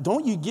 like,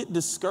 don't you get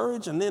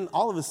discouraged and then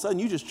all of a sudden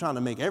you're just trying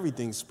to make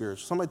everything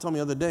spiritual. Somebody told me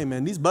the other day,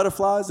 man, these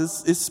butterflies,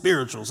 it's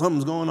spiritual.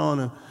 Something's going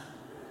on.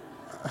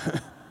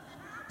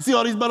 See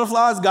all these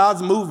butterflies?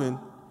 God's moving.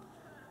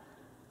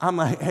 I'm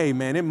like, hey,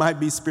 man, it might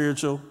be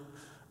spiritual,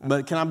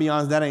 but can I be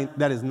honest?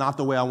 That is not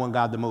the way I want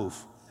God to move.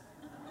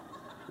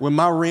 When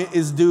my rent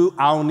is due,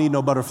 I don't need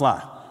no butterfly.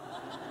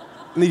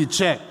 I need a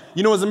check.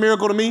 You know what's a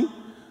miracle to me?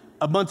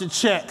 A bunch of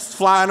checks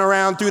flying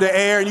around through the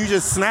air and you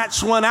just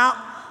snatch one out.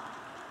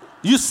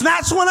 You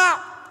snatch one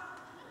out.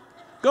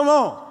 Come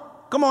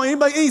on.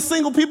 Anybody, any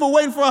single people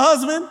waiting for a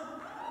husband?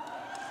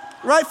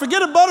 Right?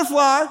 Forget a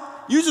butterfly.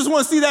 You just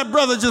want to see that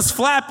brother just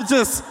flap,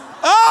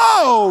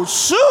 oh,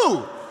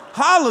 shoot.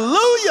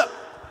 Hallelujah.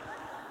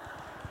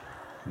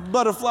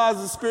 Butterflies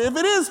are spirit. If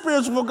it is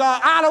spiritual for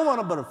God, I don't want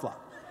a butterfly.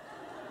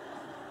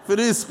 If it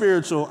is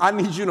spiritual, I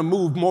need you to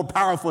move more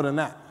powerful than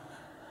that.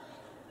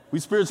 We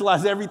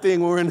spiritualize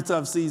everything when we're in a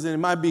tough season. It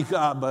might be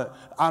God, but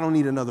I don't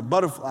need another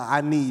butterfly.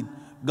 I need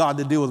God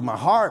to deal with my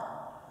heart.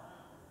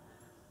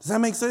 Does that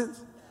make sense?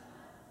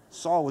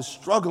 Saul was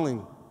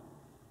struggling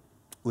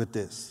with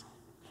this.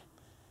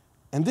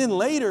 And then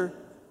later,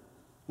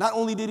 not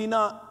only did he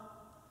not,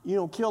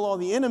 kill all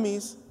the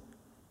enemies,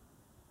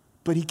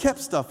 but he kept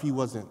stuff he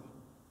wasn't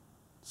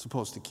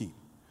supposed to keep.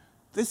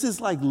 This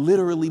is like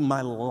literally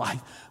my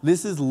life.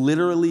 This is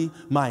literally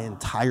my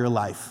entire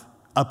life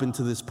up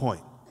until this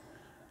point.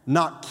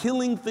 Not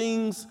killing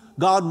things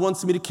God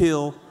wants me to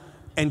kill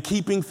and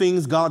keeping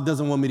things God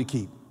doesn't want me to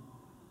keep.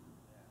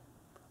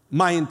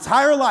 My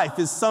entire life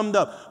is summed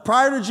up.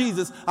 Prior to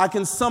Jesus, I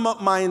can sum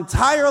up my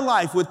entire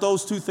life with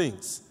those two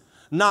things.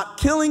 Not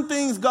killing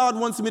things God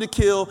wants me to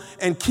kill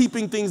and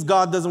keeping things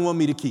God doesn't want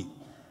me to keep.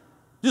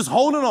 Just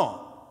holding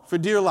on for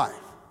dear life.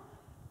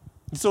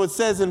 So it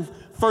says in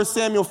 1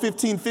 Samuel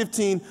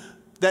 15:15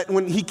 that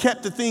when he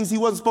kept the things he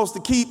wasn't supposed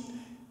to keep,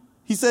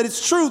 he said,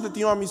 it's true that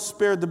the army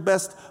spared the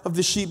best of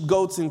the sheep,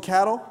 goats, and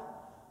cattle,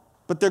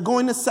 but they're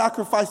going to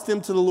sacrifice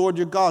them to the Lord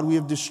your God. We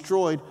have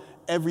destroyed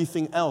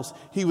everything else.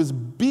 He was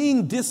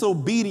being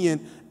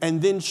disobedient and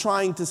then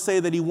trying to say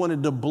that he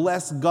wanted to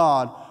bless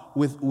God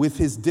with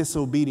his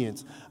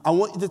disobedience. I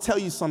want to tell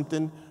you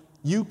something.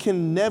 You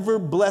can never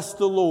bless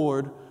the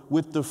Lord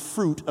with the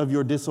fruit of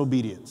your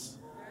disobedience.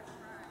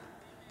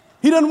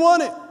 He doesn't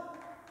want it.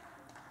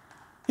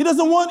 He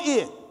doesn't want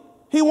it.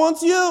 He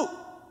wants you.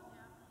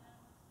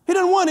 He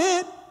doesn't want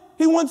it.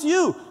 He wants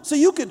you. So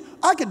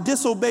I could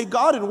disobey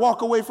God and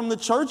walk away from the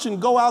church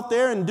and go out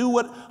there and do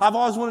what I've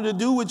always wanted to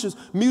do, which is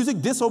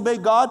music, disobey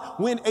God,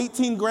 win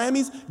 18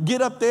 Grammys,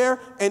 get up there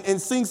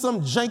and sing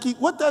some janky,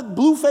 what that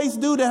Blueface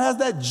dude that has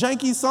that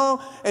janky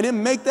song and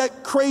then make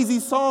that crazy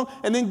song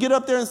and then get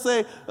up there and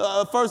say,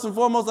 first and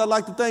foremost, I'd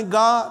like to thank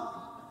God.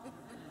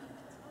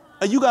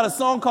 You got a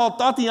song called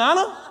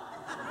Tatiana?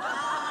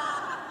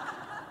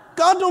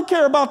 God don't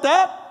care about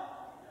that.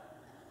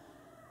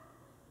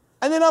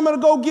 And then I'm going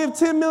to go give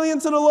 10 million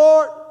to the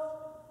Lord.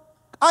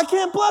 I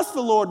can't bless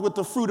the Lord with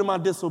the fruit of my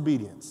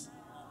disobedience.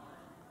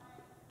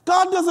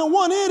 God doesn't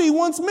want it. He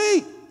wants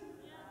me.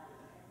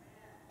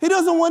 He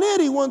doesn't want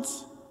it. He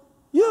wants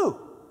you.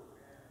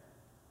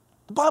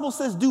 The Bible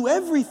says, do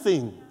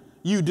everything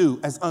you do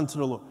as unto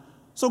the Lord.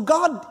 So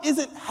God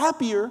isn't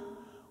happier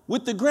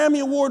with the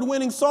Grammy Award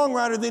winning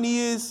songwriter than he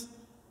is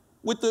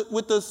with the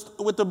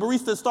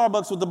barista at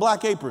Starbucks with the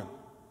black apron.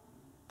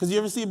 Because you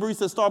ever see a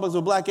barista at Starbucks with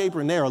a black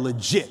apron? They are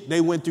legit.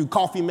 They went through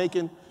coffee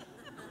making.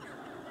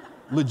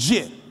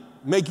 Legit.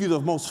 Make you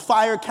the most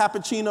fire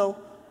cappuccino.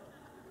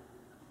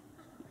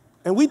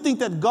 And we think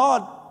that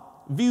God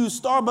views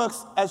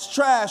Starbucks as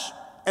trash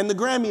and the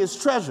Grammy as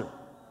treasure.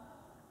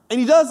 And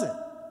he doesn't.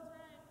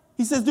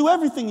 He says, do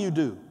everything you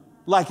do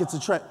like it's a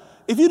treasure.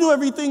 If you do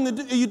everything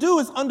that you do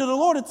is under the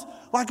Lord, it's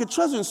like a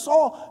treasure. And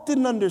Saul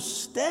didn't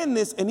understand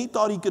this, and he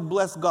thought he could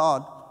bless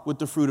God with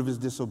the fruit of his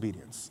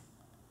disobedience.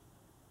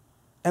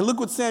 And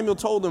look what Samuel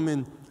told him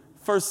in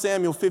 1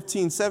 Samuel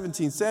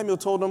 15:17. Samuel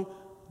told him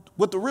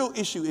what the real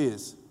issue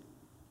is.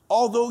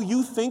 Although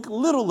you think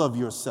little of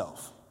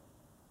yourself.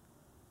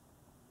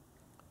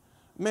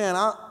 Man,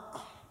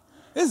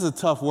 this is a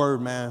tough word,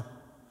 man.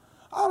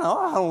 I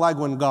don't like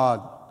when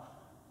God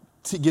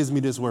gives me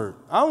this word.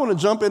 I want to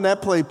jump in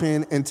that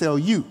playpen and tell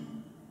you.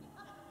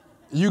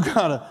 You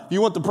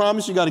want the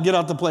promise, you got to get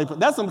out the playpen.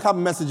 That's some kind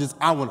of messages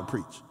I want to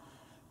preach.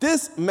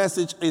 This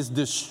message is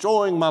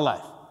destroying my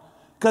life.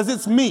 Because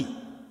it's me.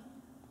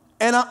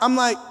 And I'm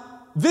like,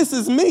 this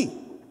is me.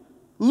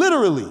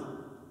 Literally,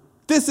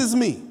 this is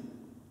me.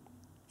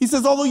 He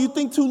says, although you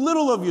think too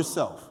little of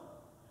yourself,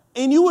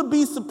 and you would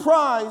be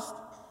surprised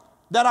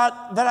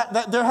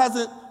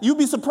you'd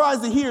be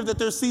surprised to hear that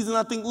there's seasons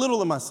I think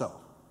little of myself.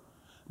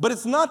 But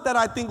it's not that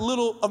I think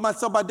little of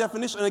myself by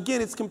definition. And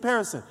again, it's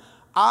comparison.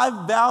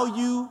 I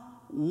value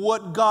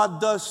what God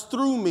does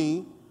through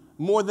me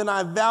more than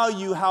I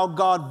value how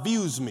God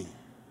views me.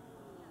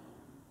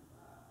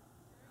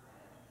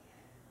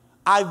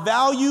 I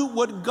value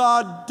what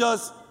God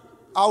does.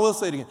 I will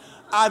say it again.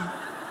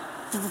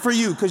 For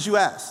you, because you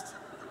asked.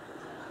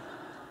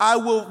 I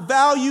will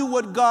value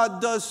what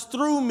God does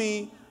through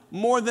me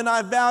more than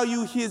I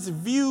value his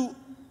view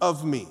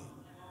of me.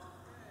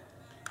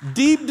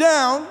 Deep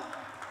down,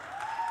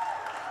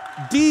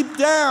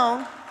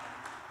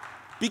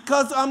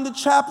 because I'm the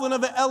chaplain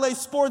of an LA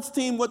sports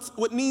team,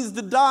 what needs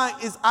to die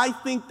is I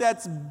think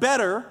that's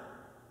better.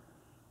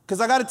 Because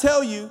I got to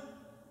tell you,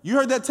 you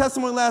heard that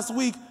testimony last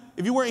week.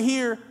 If you weren't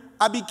here,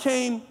 I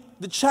became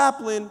the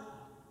chaplain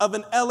of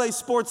an LA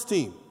sports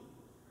team.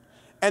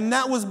 And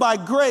that was by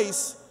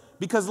grace,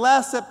 because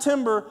last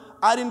September,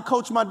 I didn't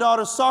coach my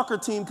daughter's soccer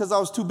team because I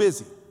was too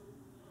busy.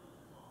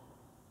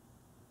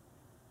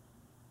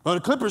 When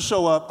the Clippers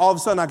show up, all of a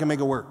sudden I can make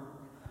it work.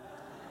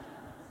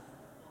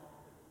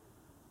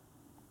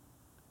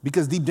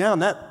 Because deep down,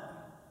 that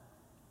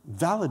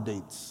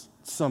validates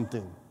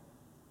something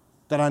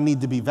that I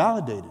need to be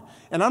validated.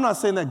 And I'm not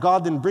saying that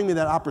God didn't bring me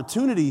that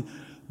opportunity,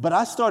 but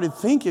I started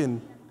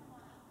thinking,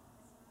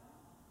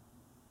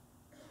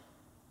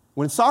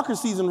 when soccer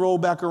season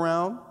rolled back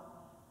around,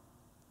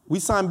 we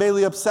signed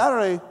Bailey up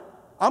Saturday,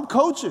 I'm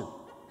coaching.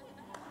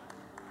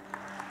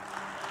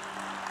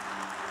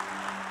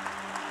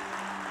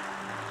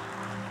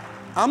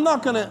 I'm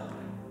not going to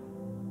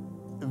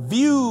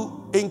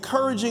view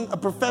encouraging a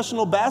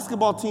professional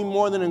basketball team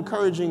more than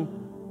encouraging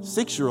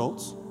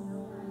 6-year-olds.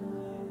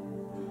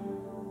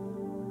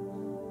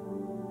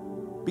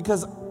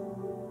 Because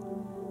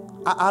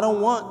I don't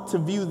want to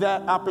view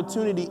that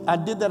opportunity. I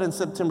did that in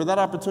September. That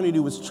opportunity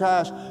was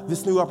trash.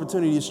 This new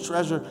opportunity is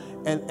treasure.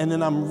 And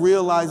then I'm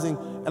realizing,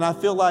 and I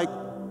feel like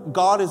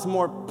God is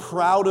more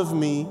proud of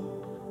me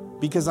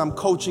because I'm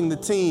coaching the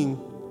team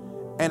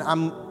and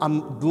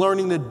I'm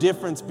learning the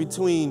difference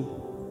between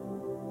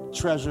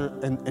treasure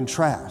and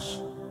trash.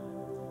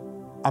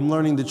 I'm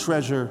learning to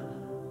treasure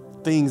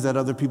things that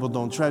other people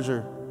don't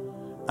treasure,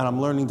 and I'm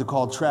learning to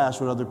call trash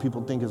what other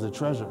people think is a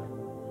treasure.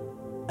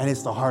 And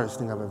it's the hardest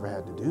thing I've ever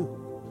had to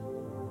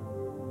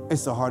do.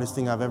 It's the hardest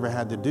thing I've ever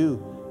had to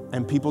do.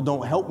 And people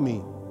don't help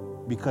me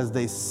because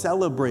they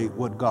celebrate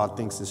what God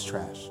thinks is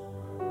trash.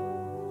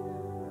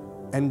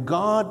 And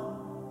God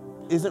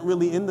isn't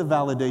really in the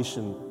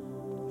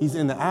validation. He's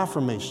in the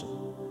affirmation.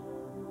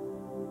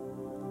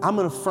 I'm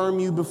going to affirm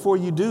you before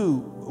you do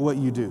what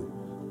you do.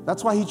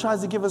 That's why he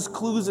tries to give us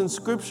clues in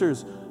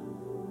scriptures.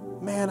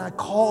 Man, I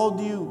called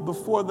you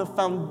before the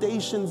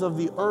foundations of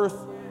the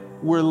earth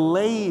were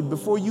laid,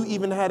 before you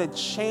even had a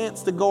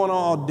chance to go on an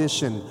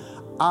audition.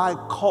 I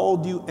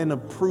called you and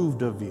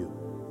approved of you.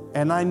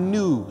 And I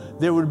knew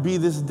there would be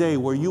this day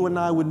where you and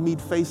I would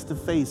meet face to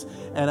face.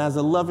 And as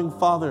a loving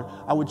father,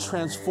 I would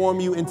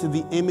transform you into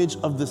the image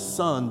of the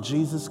Son,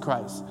 Jesus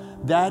Christ.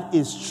 That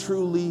is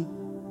truly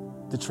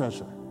the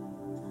treasure.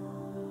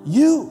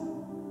 You.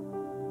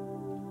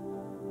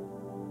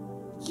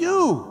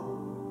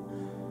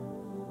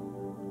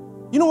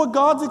 You know what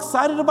God's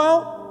excited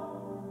about?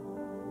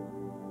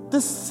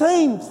 The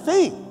same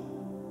thing.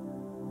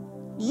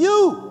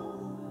 You.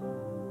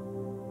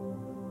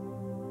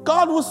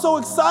 God was so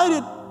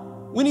excited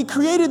when he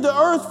created the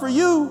earth for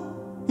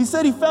you. He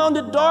said he found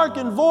it dark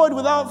and void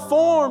without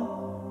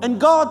form.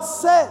 And God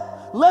said,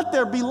 let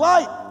there be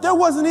light. There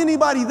wasn't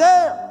anybody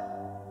there.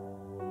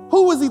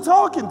 Who was he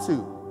talking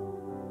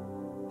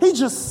to? He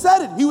just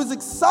said it. He was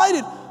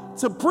excited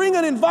to bring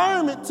an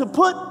environment to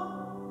put.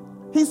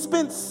 He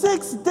spent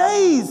 6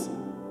 days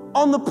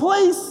on the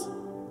place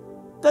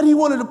that he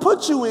wanted to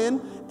put you in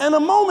and a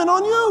moment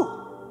on you.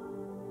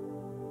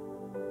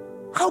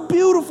 How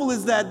beautiful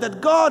is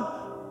that God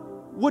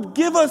would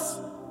give us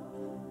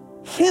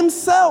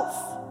himself.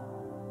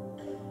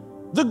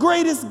 The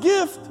greatest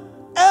gift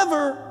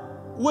ever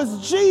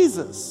was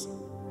Jesus.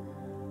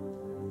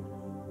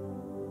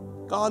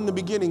 God in the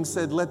beginning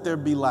said, let there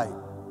be light.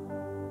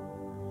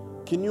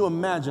 Can you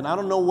imagine? I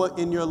don't know what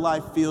in your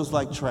life feels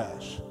like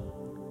trash,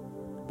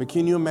 but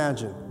can you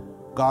imagine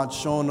God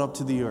showing up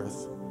to the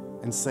earth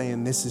and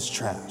saying, this is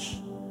trash.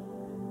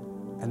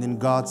 And then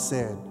God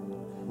said,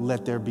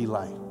 let there be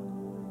light.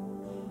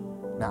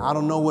 Now, I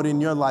don't know what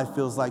in your life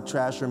feels like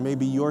trash, or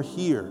maybe you're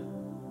here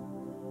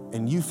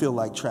and you feel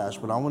like trash,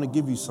 but I want to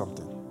give you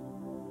something.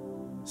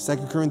 2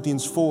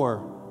 Corinthians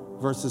 4,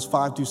 verses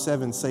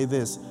 5-7 say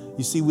this.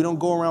 You see, we don't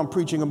go around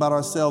preaching about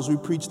ourselves. We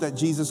preach that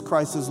Jesus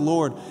Christ is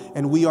Lord,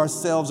 and we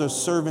ourselves are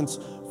servants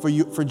for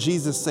you, for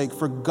Jesus' sake.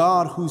 For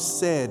God who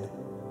said,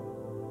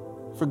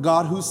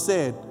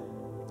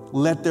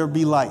 let there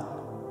be light,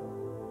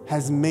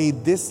 has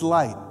made this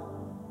light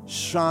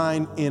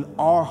shine in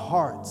our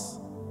hearts.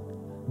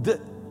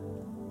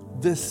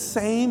 The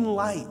same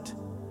light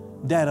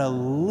that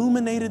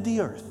illuminated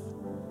the earth,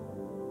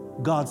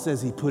 God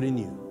says he put in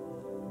you.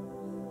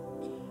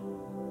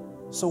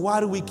 So why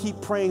do we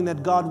keep praying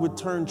that God would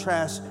turn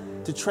trash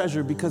to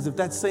treasure? Because if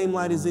that same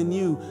light is in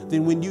you,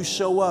 then when you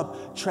show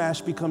up, trash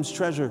becomes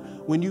treasure.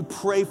 When you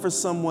pray for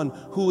someone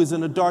who is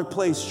in a dark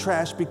place,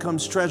 trash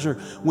becomes treasure.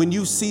 When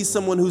you see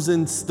someone who's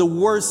in the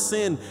worst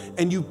sin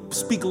and you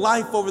speak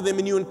life over them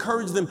and you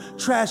encourage them,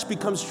 trash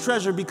becomes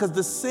treasure, because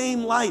the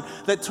same light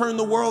that turned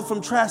the world from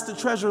trash to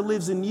treasure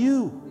lives in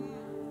you.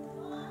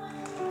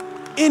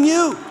 In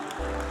you.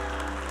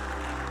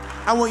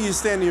 I want you to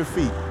stand to your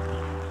feet.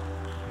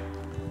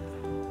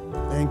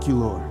 Thank you,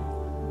 Lord.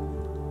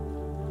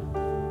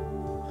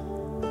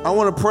 I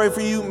want to pray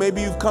for you.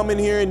 Maybe you've come in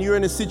here and you're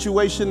in a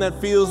situation that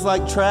feels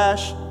like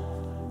trash,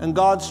 and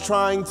God's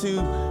trying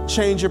to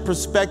change your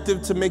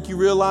perspective to make you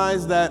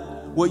realize that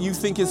what you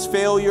think is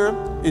failure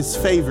is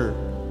favor.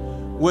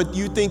 What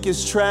you think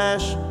is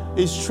trash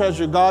is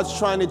treasure. God's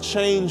trying to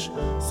change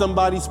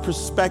somebody's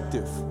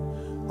perspective.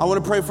 I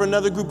want to pray for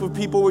another group of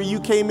people where you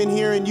came in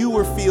here and you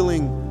were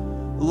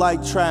feeling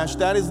like trash.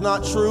 That is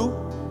not true.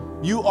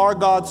 You are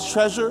God's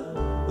treasure.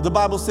 The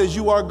Bible says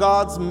you are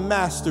God's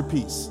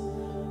masterpiece.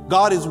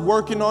 God is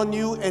working on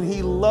you, and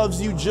he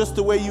loves you just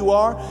the way you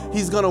are.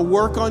 He's going to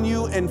work on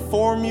you and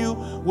form you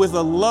with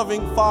a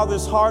loving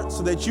Father's heart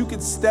so that you can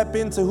step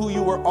into who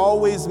you were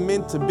always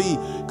meant to be.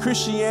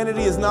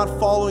 Christianity is not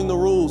following the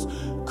rules.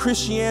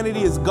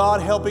 Christianity is God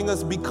helping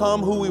us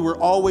become who we were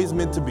always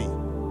meant to be.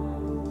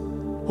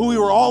 Who we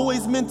were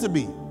always meant to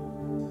be.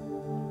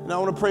 And I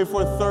want to pray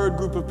for a third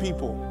group of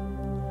people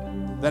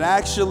that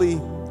actually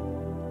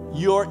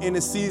you're in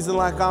a season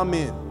like I'm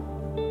in,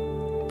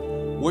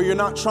 where you're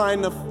not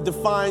trying to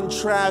define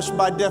trash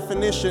by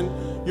definition.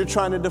 you're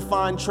trying to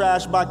define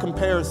trash by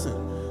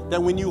comparison.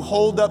 That when you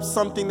hold up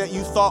something that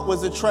you thought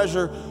was a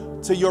treasure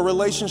to your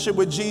relationship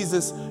with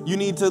Jesus, you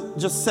need to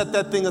just set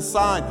that thing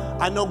aside.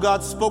 I know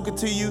God spoke it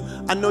to you.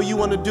 I know you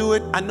want to do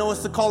it. I know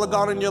it's the call of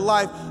God in your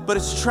life, but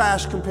it's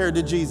trash compared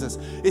to Jesus.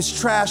 It's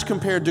trash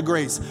compared to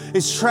grace.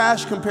 It's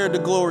trash compared to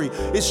glory.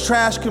 It's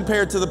trash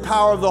compared to the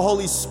power of the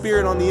Holy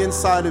Spirit on the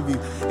inside of you.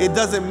 It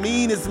doesn't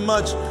mean as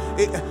much.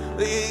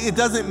 It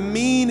doesn't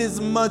mean as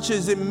much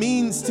as it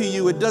means to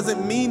you. It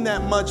doesn't mean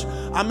that much.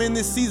 I'm in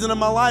this season of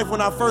my life.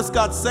 When I first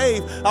got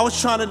saved, I was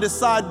trying to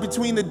decide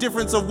between the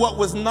difference of what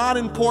was not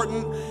important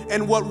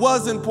and what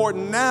was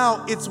important.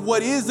 Now it's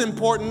what is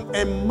important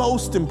and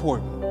most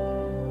important.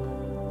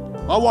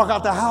 I walk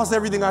out the house,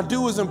 everything I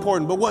do is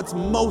important, but what's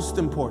most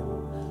important?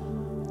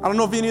 I don't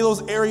know if any of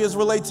those areas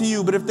relate to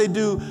you, but if they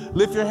do,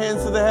 lift your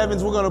hands to the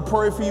heavens. We're going to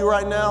pray for you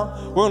right now.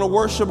 We're going to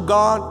worship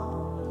God.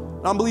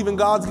 I'm believing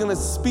God's going to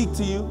speak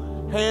to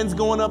you. Hands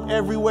going up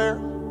everywhere.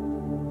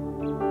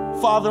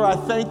 Father, I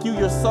thank you.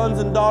 Your sons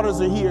and daughters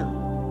are here.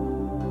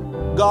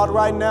 God,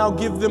 right now,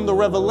 give them the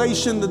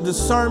revelation, the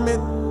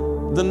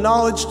discernment, the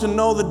knowledge to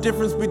know the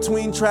difference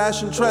between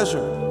trash and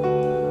treasure.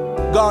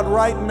 God,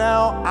 right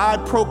now, I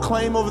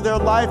proclaim over their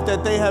life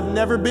that they have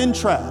never been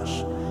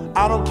trash.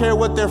 I don't care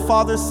what their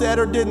father said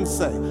or didn't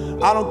say.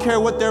 I don't care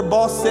what their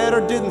boss said or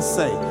didn't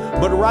say.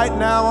 But right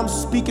now, I'm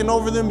speaking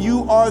over them.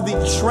 You are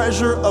the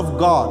treasure of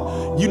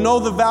God. You know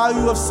the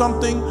value of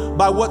something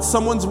by what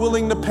someone's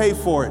willing to pay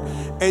for it.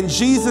 And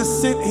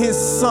Jesus sent his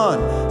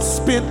son,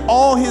 spent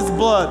all his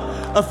blood.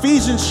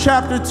 Ephesians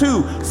chapter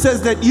 2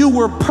 says that you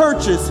were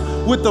purchased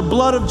with the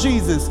blood of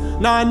Jesus.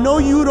 Now, I know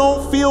you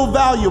don't feel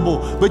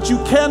valuable, but you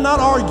cannot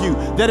argue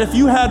that if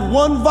you had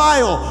one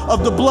vial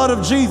of the blood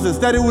of Jesus,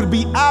 that it would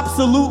be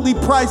absolutely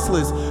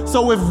priceless.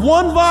 So if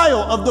one vial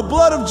of the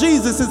blood of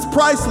Jesus is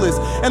priceless,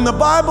 and the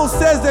Bible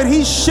says that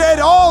he shed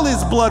all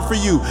his blood for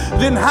you,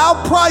 then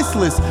how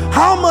priceless,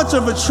 how much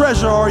of a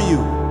treasure are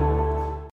you?